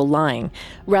pathological lying.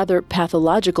 Rather,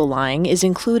 pathological lying is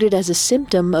included as a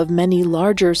symptom of many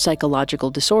larger psychological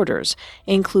disorders,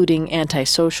 including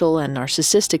antisocial and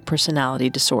narcissistic personality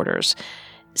disorders.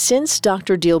 Since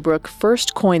Dr. Dealbrook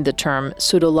first coined the term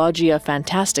pseudologia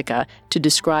fantastica to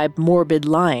describe morbid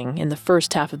lying in the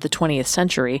first half of the 20th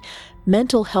century,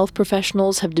 mental health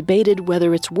professionals have debated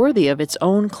whether it's worthy of its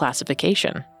own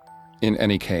classification. In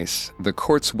any case, the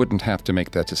courts wouldn't have to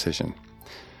make that decision.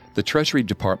 The Treasury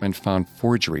Department found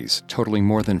forgeries totaling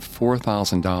more than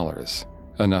 $4,000,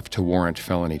 enough to warrant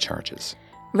felony charges.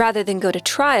 Rather than go to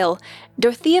trial,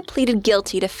 Dorothea pleaded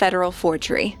guilty to federal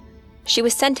forgery. She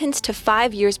was sentenced to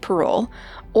 5 years parole,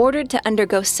 ordered to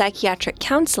undergo psychiatric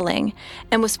counseling,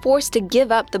 and was forced to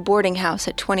give up the boarding house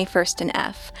at 21st and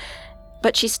F.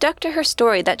 But she stuck to her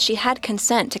story that she had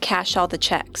consent to cash all the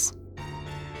checks.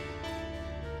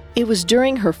 It was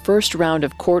during her first round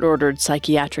of court-ordered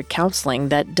psychiatric counseling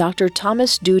that Dr.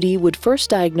 Thomas Doody would first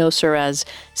diagnose her as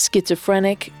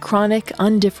schizophrenic, chronic,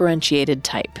 undifferentiated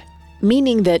type,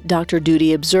 meaning that Dr.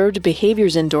 Doody observed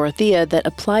behaviors in Dorothea that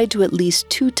applied to at least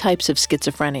 2 types of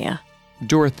schizophrenia.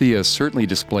 Dorothea certainly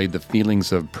displayed the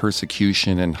feelings of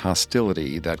persecution and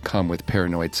hostility that come with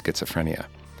paranoid schizophrenia.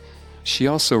 She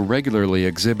also regularly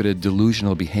exhibited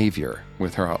delusional behavior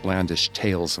with her outlandish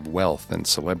tales of wealth and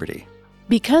celebrity.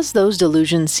 Because those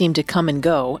delusions seemed to come and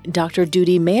go, Dr.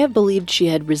 Doody may have believed she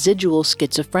had residual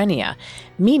schizophrenia,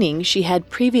 meaning she had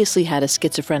previously had a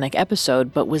schizophrenic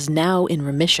episode but was now in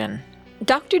remission.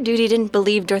 Dr. Doody didn't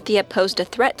believe Dorothea posed a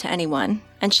threat to anyone,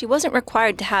 and she wasn't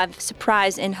required to have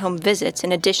surprise in-home visits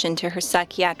in addition to her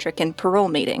psychiatric and parole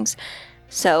meetings.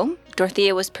 So,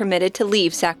 Dorothea was permitted to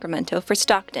leave Sacramento for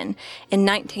Stockton in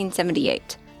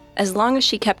 1978, as long as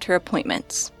she kept her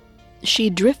appointments.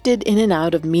 She drifted in and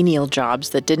out of menial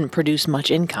jobs that didn't produce much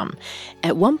income.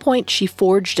 At one point, she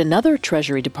forged another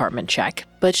Treasury Department check,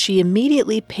 but she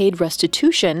immediately paid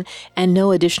restitution and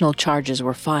no additional charges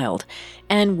were filed.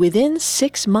 And within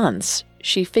 6 months,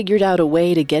 she figured out a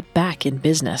way to get back in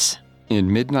business.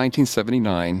 In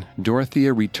mid-1979,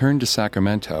 Dorothea returned to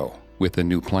Sacramento with a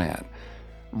new plan.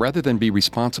 Rather than be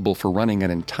responsible for running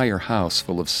an entire house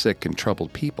full of sick and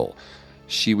troubled people,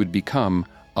 she would become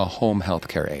a home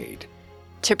healthcare aide.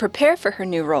 To prepare for her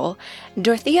new role,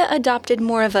 Dorothea adopted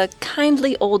more of a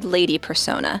kindly old lady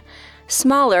persona.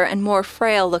 Smaller and more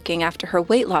frail-looking after her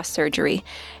weight loss surgery,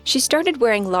 she started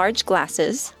wearing large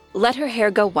glasses, let her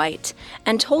hair go white,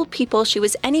 and told people she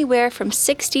was anywhere from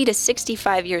 60 to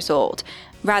 65 years old,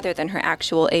 rather than her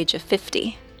actual age of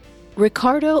 50.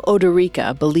 Ricardo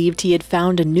Odorica believed he had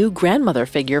found a new grandmother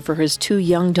figure for his 2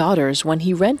 young daughters when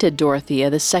he rented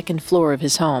Dorothea the second floor of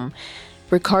his home.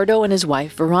 Ricardo and his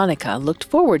wife, Veronica, looked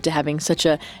forward to having such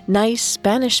a nice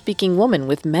Spanish-speaking woman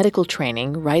with medical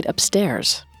training right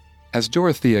upstairs. As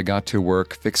Dorothea got to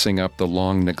work fixing up the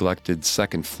long-neglected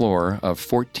second floor of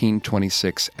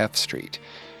 1426 F Street,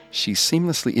 she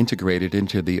seamlessly integrated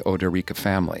into the Odorica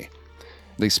family.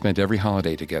 They spent every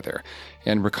holiday together,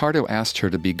 and Ricardo asked her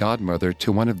to be godmother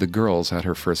to one of the girls at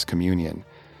her first communion.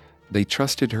 They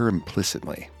trusted her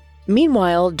implicitly.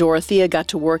 Meanwhile, Dorothea got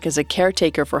to work as a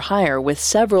caretaker for hire with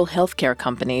several healthcare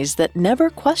companies that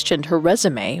never questioned her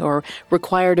resume or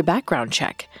required a background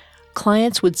check.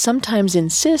 Clients would sometimes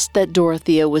insist that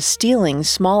Dorothea was stealing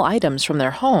small items from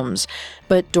their homes,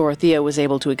 but Dorothea was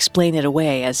able to explain it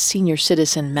away as senior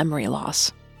citizen memory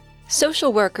loss.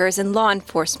 Social workers and law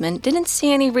enforcement didn't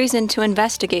see any reason to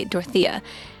investigate Dorothea,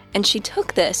 and she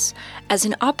took this as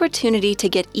an opportunity to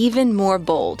get even more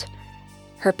bold.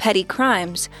 Her petty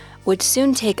crimes would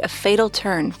soon take a fatal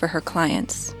turn for her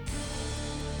clients.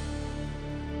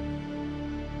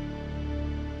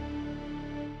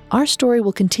 Our story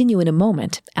will continue in a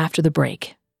moment after the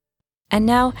break. And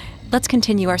now, let's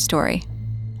continue our story.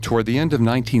 Toward the end of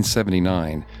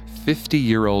 1979,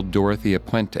 50-year-old Dorothea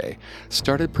Puente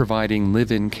started providing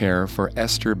live-in care for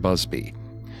Esther Busby.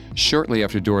 Shortly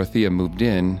after Dorothea moved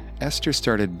in, Esther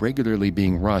started regularly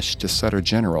being rushed to Sutter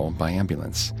General by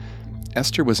ambulance.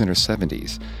 Esther was in her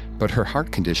 70s, but her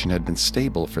heart condition had been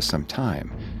stable for some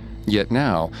time. Yet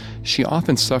now, she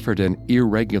often suffered an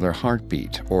irregular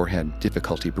heartbeat or had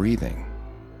difficulty breathing.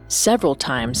 Several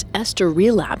times, Esther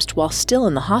relapsed while still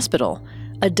in the hospital.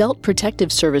 Adult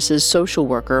Protective Services social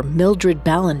worker Mildred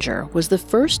Ballinger was the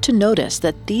first to notice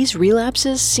that these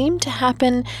relapses seemed to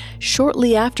happen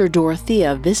shortly after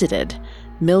Dorothea visited.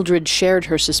 Mildred shared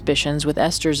her suspicions with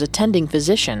Esther's attending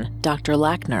physician, Dr.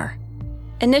 Lackner.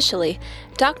 Initially,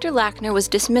 Dr. Lackner was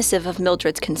dismissive of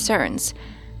Mildred's concerns.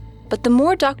 But the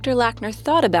more Dr. Lackner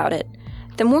thought about it,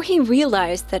 the more he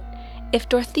realized that if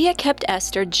Dorothea kept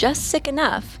Esther just sick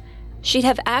enough, she'd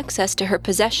have access to her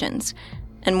possessions,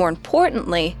 and more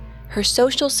importantly, her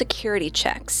Social Security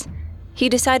checks. He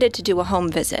decided to do a home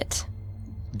visit.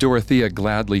 Dorothea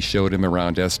gladly showed him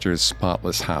around Esther's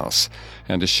spotless house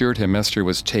and assured him Esther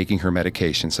was taking her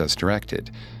medications as directed.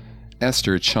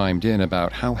 Esther chimed in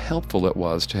about how helpful it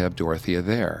was to have Dorothea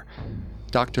there.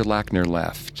 Dr. Lackner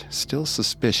left, still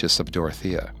suspicious of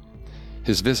Dorothea.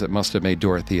 His visit must have made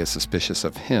Dorothea suspicious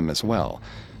of him as well,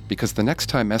 because the next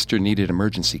time Esther needed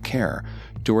emergency care,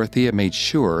 Dorothea made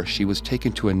sure she was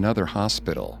taken to another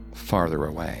hospital farther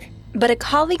away. But a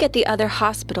colleague at the other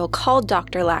hospital called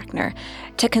Dr. Lackner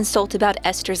to consult about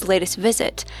Esther's latest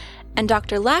visit, and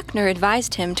Dr. Lackner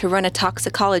advised him to run a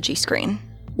toxicology screen.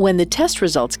 When the test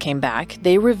results came back,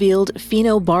 they revealed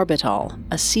phenobarbital,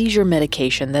 a seizure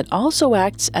medication that also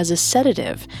acts as a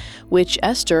sedative, which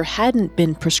Esther hadn't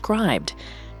been prescribed.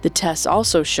 The tests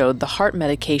also showed the heart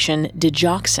medication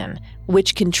digoxin,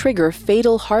 which can trigger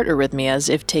fatal heart arrhythmias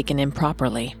if taken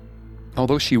improperly.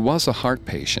 Although she was a heart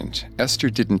patient, Esther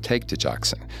didn't take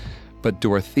digoxin, but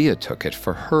Dorothea took it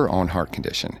for her own heart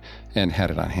condition and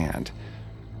had it on hand.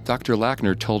 Dr.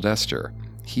 Lackner told Esther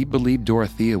he believed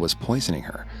Dorothea was poisoning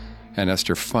her, and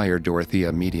Esther fired Dorothea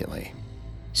immediately.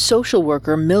 Social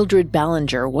worker Mildred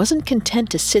Ballinger wasn't content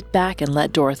to sit back and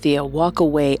let Dorothea walk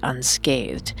away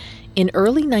unscathed. In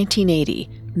early 1980,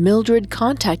 Mildred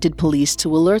contacted police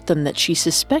to alert them that she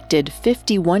suspected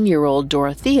 51-year-old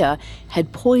Dorothea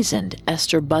had poisoned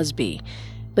Esther Busby.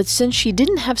 But since she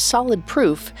didn't have solid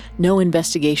proof, no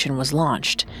investigation was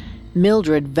launched.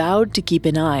 Mildred vowed to keep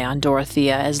an eye on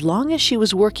Dorothea as long as she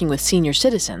was working with senior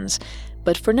citizens,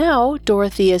 but for now,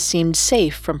 Dorothea seemed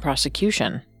safe from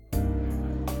prosecution.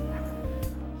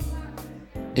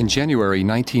 In January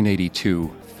 1982,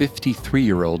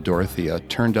 53-year-old Dorothea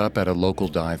turned up at a local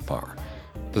dive bar,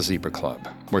 the Zebra Club,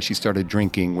 where she started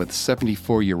drinking with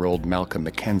 74-year-old Malcolm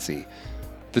McKenzie.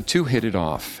 The two hit it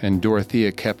off, and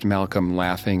Dorothea kept Malcolm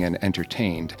laughing and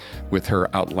entertained with her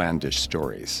outlandish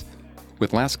stories.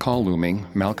 With last call looming,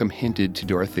 Malcolm hinted to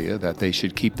Dorothea that they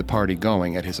should keep the party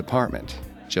going at his apartment,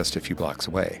 just a few blocks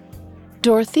away.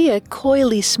 Dorothea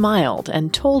coyly smiled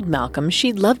and told Malcolm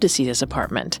she'd love to see his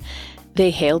apartment. They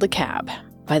hailed a cab.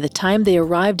 By the time they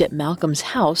arrived at Malcolm's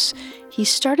house, he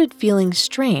started feeling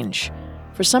strange.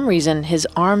 For some reason, his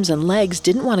arms and legs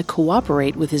didn't want to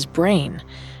cooperate with his brain.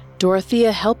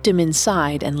 Dorothea helped him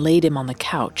inside and laid him on the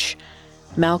couch.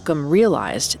 Malcolm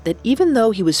realized that even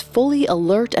though he was fully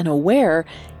alert and aware,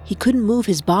 he couldn't move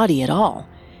his body at all.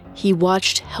 He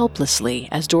watched helplessly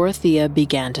as Dorothea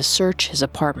began to search his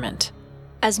apartment.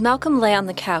 As Malcolm lay on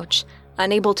the couch,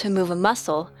 unable to move a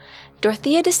muscle,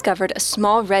 Dorothea discovered a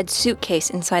small red suitcase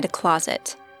inside a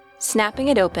closet. Snapping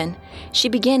it open, she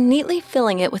began neatly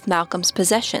filling it with Malcolm's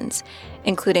possessions,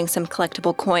 including some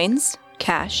collectible coins,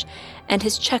 cash, and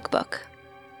his checkbook.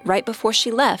 Right before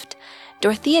she left,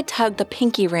 Dorothea tugged the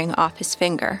pinky ring off his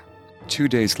finger. 2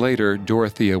 days later,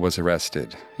 Dorothea was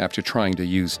arrested after trying to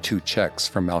use 2 checks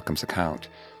from Malcolm's account.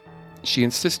 She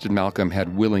insisted Malcolm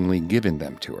had willingly given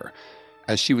them to her.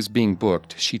 As she was being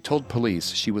booked, she told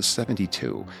police she was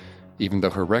 72, even though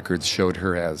her records showed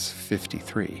her as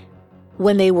 53.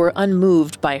 When they were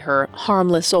unmoved by her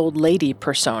harmless old lady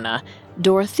persona,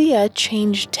 Dorothea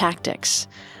changed tactics.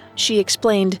 She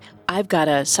explained, "I've got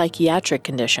a psychiatric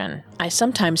condition. I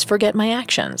sometimes forget my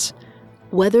actions."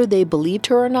 Whether they believed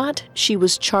her or not, she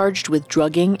was charged with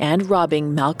drugging and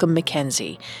robbing Malcolm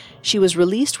Mackenzie. She was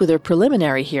released with her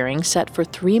preliminary hearing set for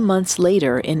 3 months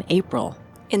later in April.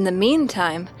 In the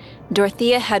meantime,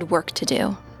 Dorothea had work to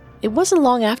do. It wasn't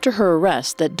long after her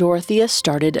arrest that Dorothea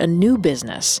started a new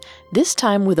business, this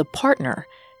time with a partner.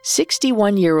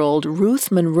 61-year-old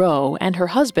Ruth Monroe and her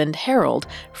husband, Harold,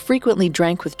 frequently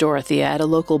drank with Dorothea at a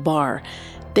local bar.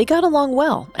 They got along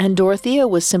well, and Dorothea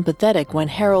was sympathetic when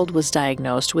Harold was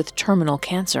diagnosed with terminal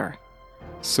cancer.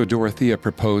 So Dorothea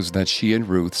proposed that she and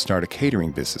Ruth start a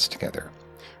catering business together.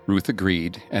 Ruth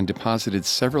agreed and deposited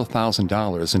several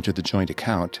 $1,000s into the joint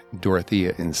account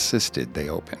Dorothea insisted they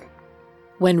open.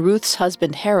 When Ruth's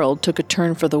husband Harold took a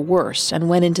turn for the worse and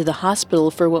went into the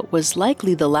hospital for what was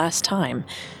likely the last time,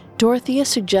 Dorothea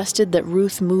suggested that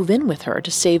Ruth move in with her to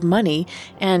save money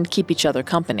and keep each other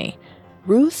company.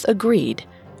 Ruth agreed,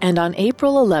 and on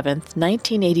April 11,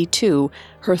 1982,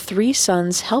 her 3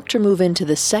 sons helped her move into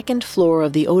the second floor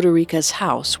of the Odorica's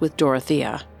house with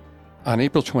Dorothea. On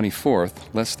April 24th,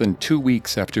 less than 2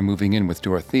 weeks after moving in with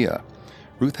Dorothea,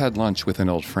 Ruth had lunch with an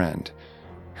old friend.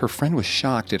 Her friend was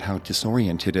shocked at how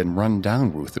disoriented and run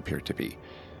down Ruth appeared to be.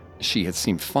 She had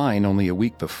seemed fine only a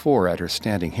week before at her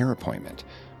standing hair appointment.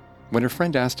 When her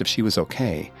friend asked if she was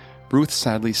okay, Ruth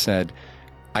sadly said,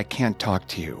 "I can't talk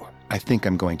to you. I think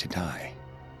I'm going to die."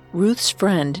 Ruth's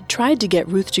friend tried to get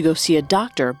Ruth to go see a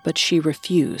doctor, but she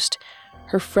refused.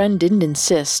 Her friend didn't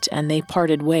insist, and they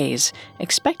parted ways,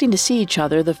 expecting to see each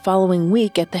other the following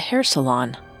week at the hair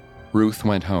salon. Ruth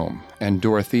went home, and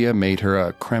Dorothea made her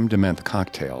a creme de menthe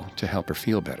cocktail to help her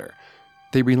feel better.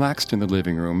 They relaxed in the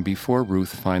living room before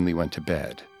Ruth finally went to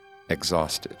bed,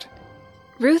 exhausted.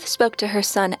 Ruth spoke to her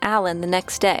son Alan the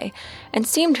next day and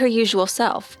seemed her usual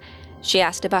self. She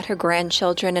asked about her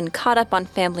grandchildren and caught up on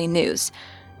family news.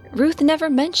 Ruth never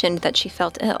mentioned that she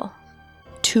felt ill.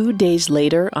 2 days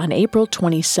later, on April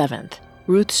 27th,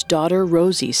 Ruth's daughter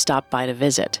Rosie stopped by to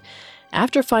visit.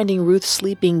 After finding Ruth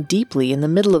sleeping deeply in the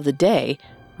middle of the day,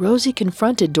 Rosie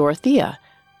confronted Dorothea.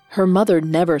 Her mother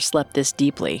never slept this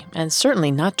deeply, and certainly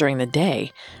not during the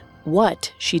day.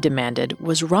 What, she demanded,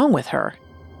 was wrong with her?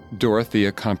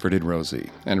 Dorothea comforted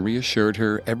Rosie and reassured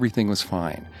her everything was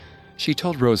fine. She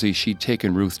told Rosie she'd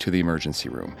taken Ruth to the emergency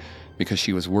room because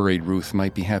she was worried Ruth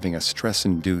might be having a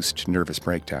stress-induced nervous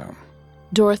breakdown.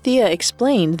 Dorothea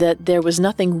explained that there was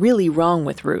nothing really wrong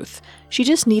with Ruth. She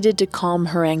just needed to calm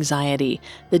her anxiety.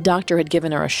 The doctor had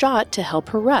given her a shot to help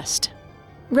her rest.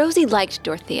 Rosie liked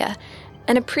Dorothea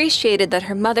and appreciated that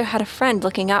her mother had a friend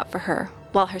looking out for her,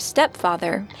 while her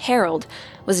stepfather, Harold,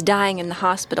 was dying in the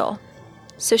hospital.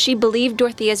 So she believed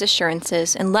Dorothea's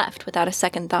assurances and left without a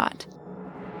second thought.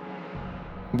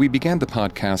 We began the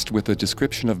podcast with a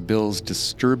description of Bill's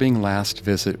disturbing last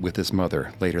visit with his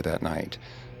mother later that night.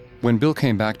 When Bill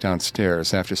came back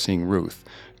downstairs after seeing Ruth,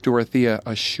 Dorothea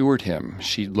assured him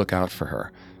she'd look out for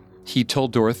her. He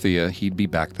told Dorothea he'd be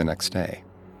back the next day.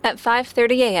 At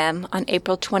 5:30 a.m. on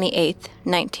April 28,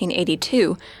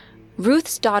 1982,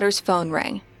 Ruth's daughter's phone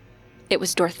rang. It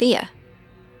was Dorothea.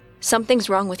 "Something's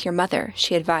wrong with your mother,"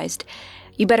 she advised.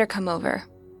 "You better come over."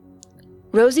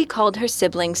 Rosie called her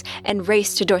siblings and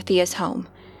raced to Dorothea's home.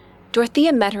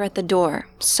 Dorothea met her at the door,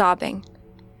 sobbing.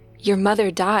 "Your mother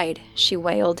died," she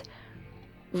wailed.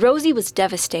 Rosie was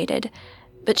devastated,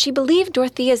 but she believed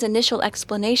Dorothea's initial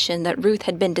explanation that Ruth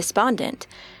had been despondent.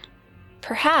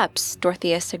 Perhaps,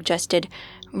 Dorothea suggested,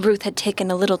 Ruth had taken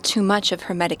a little too much of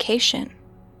her medication.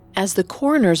 As the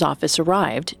coroner's office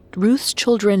arrived, Ruth's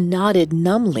children nodded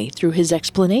numbly through his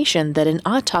explanation that an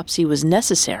autopsy was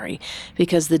necessary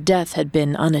because the death had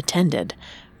been unattended.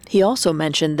 He also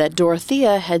mentioned that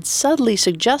Dorothea had subtly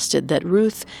suggested that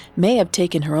Ruth may have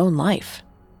taken her own life.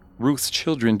 Ruth's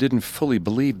children didn't fully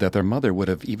believe that their mother would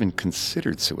have even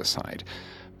considered suicide,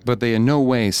 but they in no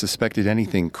way suspected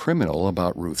anything criminal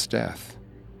about Ruth's death.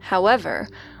 However,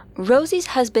 Rosie's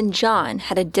husband John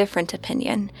had a different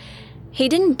opinion. He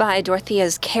didn't buy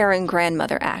Dorothea's Karen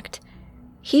grandmother act.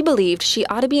 He believed she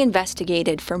ought to be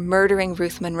investigated for murdering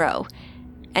Ruth Monroe,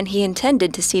 and he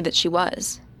intended to see that she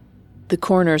was. The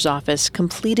coroner's office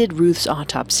completed Ruth's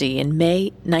autopsy in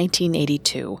May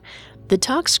 1982. The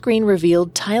tox screen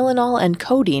revealed Tylenol and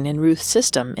codeine in Ruth's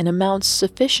system in amounts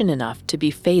sufficient enough to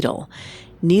be fatal.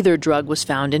 Neither drug was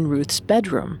found in Ruth's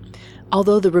bedroom.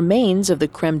 Although the remains of the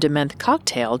creme de menthe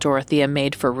cocktail Dorothea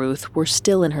made for Ruth were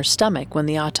still in her stomach when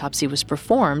the autopsy was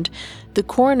performed, the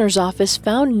coroner's office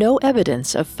found no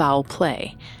evidence of foul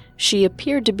play. She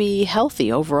appeared to be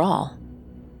healthy overall.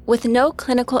 With no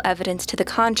clinical evidence to the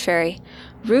contrary,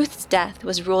 Ruth's death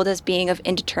was ruled as being of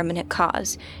indeterminate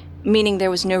cause, meaning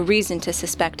there was no reason to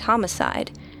suspect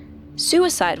homicide.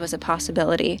 Suicide was a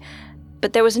possibility,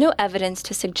 but there was no evidence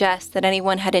to suggest that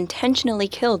anyone had intentionally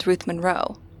killed Ruth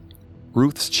Monroe.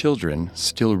 Ruth's children,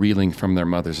 still reeling from their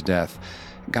mother's death,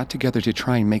 got together to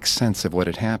try and make sense of what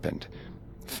had happened.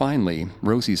 Finally,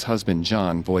 Rosie's husband,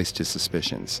 John, voiced his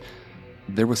suspicions.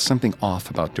 There was something off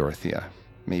about Dorothea.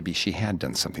 Maybe she had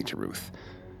done something to Ruth.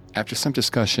 After some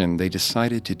discussion, they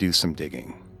decided to do some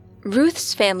digging.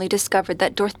 Ruth's family discovered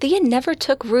that Dorothea never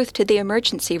took Ruth to the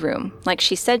emergency room, like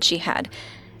she said she had,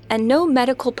 and no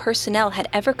medical personnel had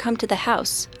ever come to the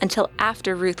house until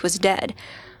after Ruth was dead.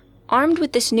 Armed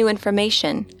with this new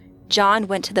information, John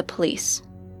went to the police.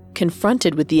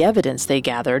 Confronted with the evidence they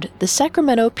gathered, the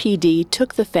Sacramento PD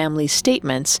took the family's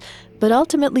statements, but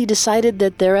ultimately decided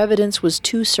that their evidence was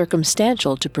too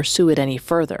circumstantial to pursue it any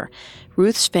further.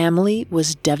 Ruth's family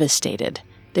was devastated.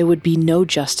 There would be no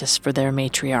justice for their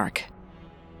matriarch.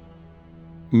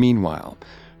 Meanwhile,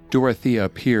 Dorothea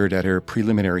appeared at her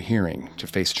preliminary hearing to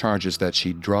face charges that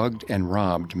she drugged and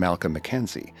robbed Malcolm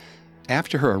Mackenzie.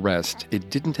 After her arrest, it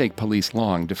didn't take police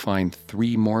long to find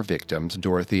 3 more victims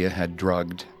Dorothea had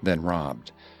drugged, then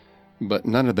robbed. But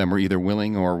none of them were either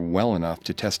willing or well enough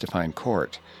to testify in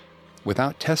court.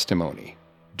 Without testimony,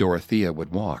 Dorothea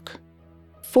would walk.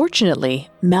 Fortunately,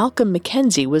 Malcolm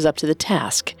Mackenzie was up to the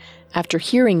task. After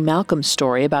hearing Malcolm's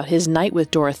story about his night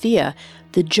with Dorothea,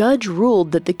 the judge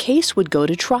ruled that the case would go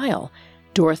to trial.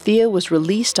 Dorothea was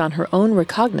released on her own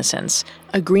recognizance,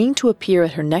 agreeing to appear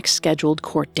at her next scheduled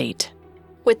court date.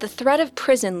 With the threat of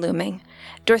prison looming,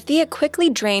 Dorothea quickly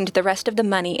drained the rest of the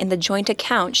money in the joint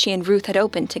account she and Ruth had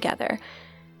opened together.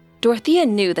 Dorothea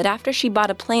knew that after she bought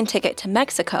a plane ticket to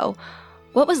Mexico,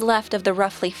 what was left of the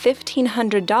roughly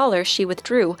 $1,500 she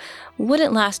withdrew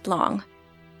wouldn't last long.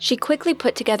 She quickly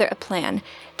put together a plan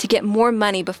to get more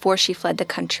money before she fled the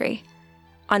country.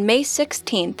 On May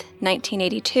 16,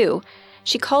 1982,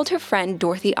 she called her friend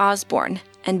Dorothy Osborne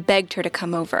and begged her to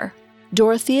come over.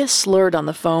 Dorothea slurred on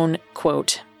the phone,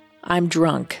 quote, "I'm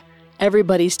drunk.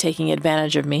 Everybody's taking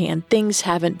advantage of me and things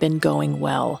haven't been going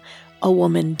well. A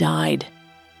woman died,"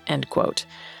 end quote.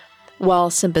 While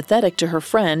sympathetic to her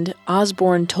friend,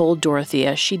 Osborne told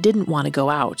Dorothea she didn't want to go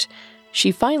out.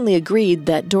 She finally agreed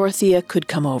that Dorothea could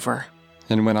come over.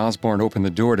 And when Osborne opened the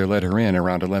door to let her in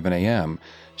around 11 a.m.,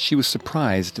 she was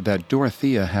surprised that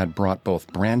Dorothea had brought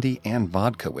both brandy and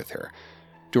vodka with her.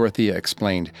 Dorothea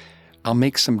explained, "I'll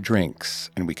make some drinks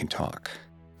and we can talk."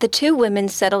 The 2 women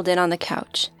settled in on the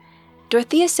couch.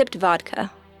 Dorothea sipped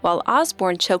vodka, while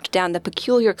Osborne choked down the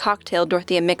peculiar cocktail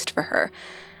Dorothea mixed for her.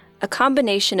 A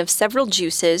combination of several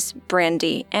juices,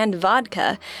 brandy, and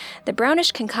vodka, the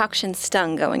brownish concoction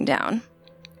stung going down.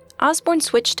 Osborne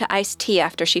switched to iced tea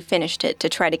after she finished it to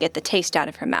try to get the taste out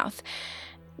of her mouth.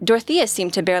 Dorothea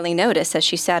seemed to barely notice as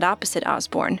she sat opposite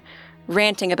Osborne,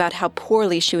 ranting about how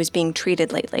poorly she was being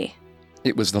treated lately.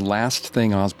 It was the last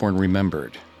thing Osborne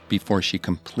remembered before she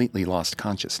completely lost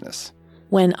consciousness.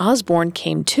 When Osborne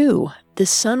came to, the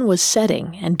sun was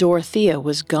setting and Dorothea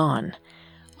was gone.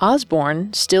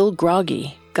 Osborne, still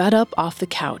groggy, got up off the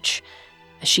couch.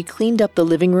 As she cleaned up the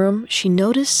living room, she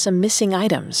noticed some missing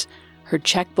items: her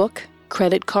checkbook,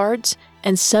 credit cards,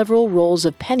 and several rolls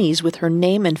of pennies with her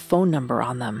name and phone number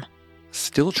on them.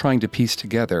 Still trying to piece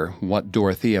together what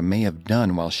Dorothea may have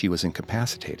done while she was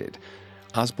incapacitated,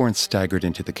 Osborne staggered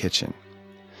into the kitchen.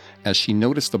 As she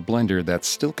noticed the blender that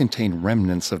still contained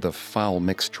remnants of the foul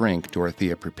mixed drink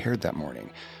Dorothea prepared that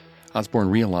morning, Osborne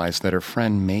realized that her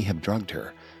friend may have drugged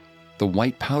her. The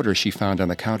white powder she found on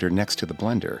the counter next to the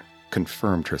blender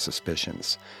confirmed her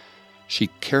suspicions. She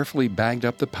carefully bagged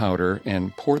up the powder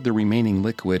and poured the remaining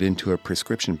liquid into a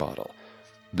prescription bottle.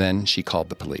 Then she called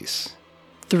the police.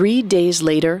 3 days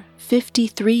later,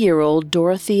 53-year-old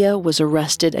Dorothea was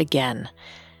arrested again.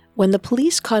 When the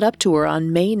police caught up to her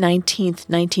on May 19,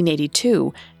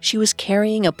 1982, she was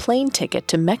carrying a plane ticket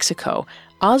to Mexico,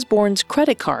 Osborne's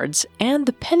credit cards, and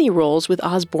the penny rolls with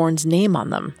Osborne's name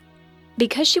on them.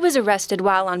 Because she was arrested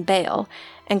while on bail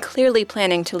and clearly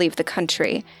planning to leave the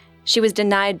country, she was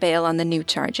denied bail on the new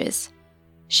charges.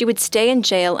 She would stay in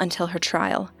jail until her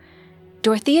trial.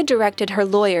 Dorothea directed her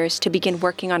lawyers to begin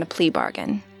working on a plea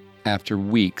bargain. After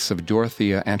weeks of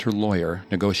Dorothea and her lawyer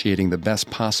negotiating the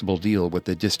best possible deal with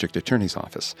the district attorney's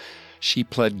office, she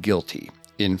pled guilty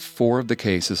in 4 of the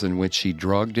cases in which she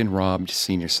drugged and robbed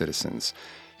senior citizens,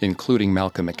 including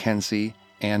Malcolm McKenzie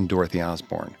and Dorothy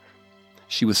Osborne.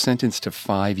 She was sentenced to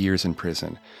 5 years in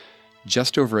prison,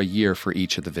 just over a year for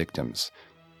each of the victims.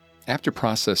 After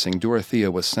processing,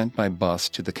 Dorothea was sent by bus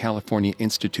to the California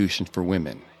Institution for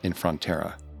Women in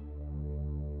Frontera.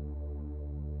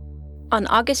 On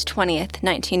August 20th,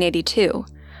 1982,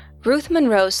 Ruth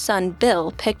Monroe's son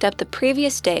Bill picked up the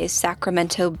previous day's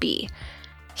Sacramento Bee.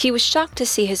 He was shocked to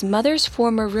see his mother's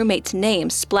former roommate's name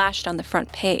splashed on the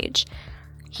front page.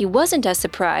 He wasn't as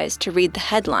surprised to read the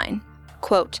headline,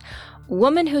 quote,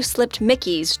 "Woman who slipped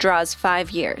Mickeys draws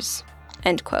 5 years,"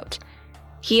 end quote.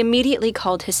 He immediately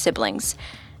called his siblings.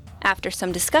 After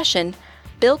some discussion,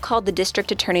 Bill called the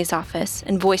district attorney's office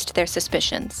and voiced their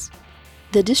suspicions.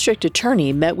 The district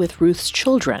attorney met with Ruth's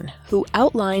children, who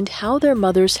outlined how their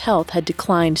mother's health had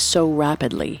declined so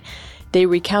rapidly. They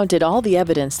recounted all the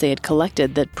evidence they had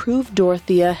collected that proved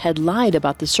Dorothea had lied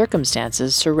about the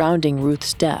circumstances surrounding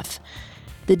Ruth's death.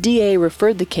 The DA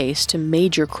referred the case to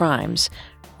major crimes.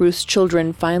 Ruth's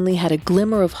children finally had a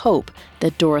glimmer of hope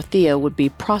that Dorothea would be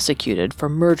prosecuted for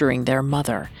murdering their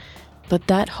mother. But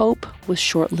that hope was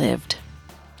short-lived.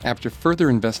 After further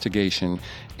investigation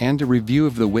and a review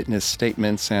of the witness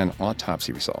statements and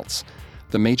autopsy results,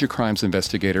 the major crimes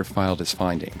investigator filed his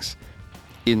findings.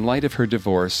 In light of her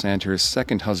divorce and her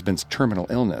second husband's terminal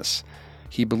illness,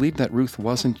 he believed that Ruth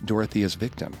wasn't Dorothea's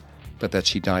victim, but that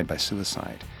she died by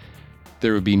suicide.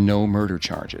 There would be no murder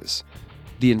charges.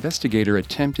 The investigator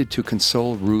attempted to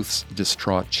console Ruth's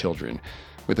distraught children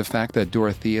with the fact that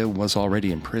Dorothea was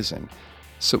already in prison.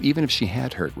 So even if she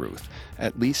had hurt Ruth,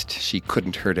 at least she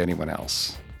couldn't hurt anyone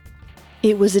else.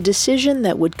 It was a decision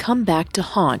that would come back to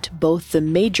haunt both the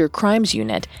Major Crimes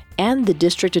Unit and the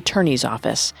district attorney's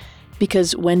office,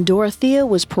 because when Dorothea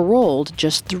was paroled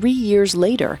just 3 years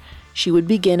later, she would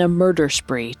begin a murder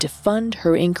spree to fund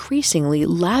her increasingly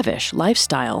lavish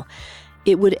lifestyle.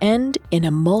 It would end in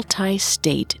a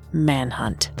multi-state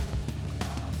manhunt.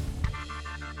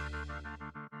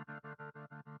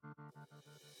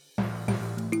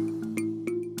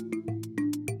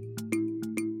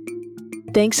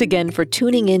 Thanks again for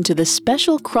tuning in to the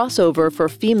special crossover for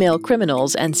female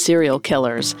criminals and serial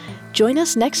killers. Join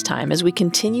us next time as we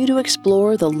continue to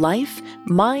explore the life,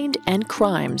 mind, and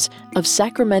crimes of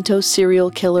Sacramento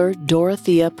serial killer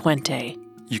Dorothea Puente.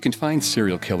 You can find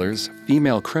Serial Killers,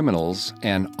 Female Criminals,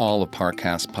 and all of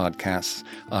Parcast's podcasts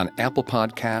on Apple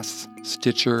Podcasts,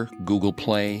 Stitcher, Google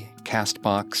Play,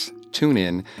 CastBox,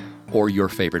 TuneIn, or your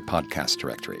favorite podcast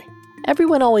directory.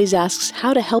 Everyone always asks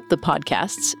how to help the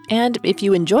podcasts, and if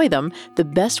you enjoy them, the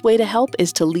best way to help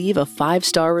is to leave a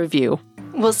 5-star review.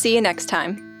 We'll see you next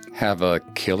time. Have a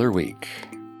killer week.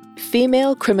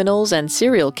 Female Criminals and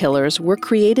Serial Killers were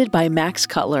created by Max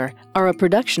Cutler, are a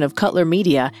production of Cutler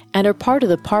Media, and are part of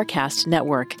the Parcast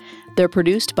network. They're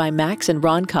produced by Max and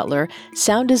Ron Cutler,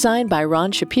 sound design by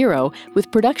Ron Shapiro,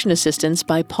 with production assistance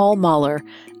by Paul Mahler.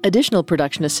 Additional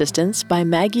production assistance by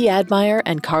Maggie Admire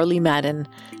and Carly Madden.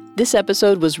 This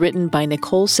episode was written by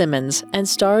Nicole Simmons and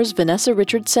stars Vanessa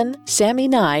Richardson, Sammy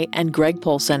Nye, and Greg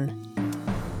Polson.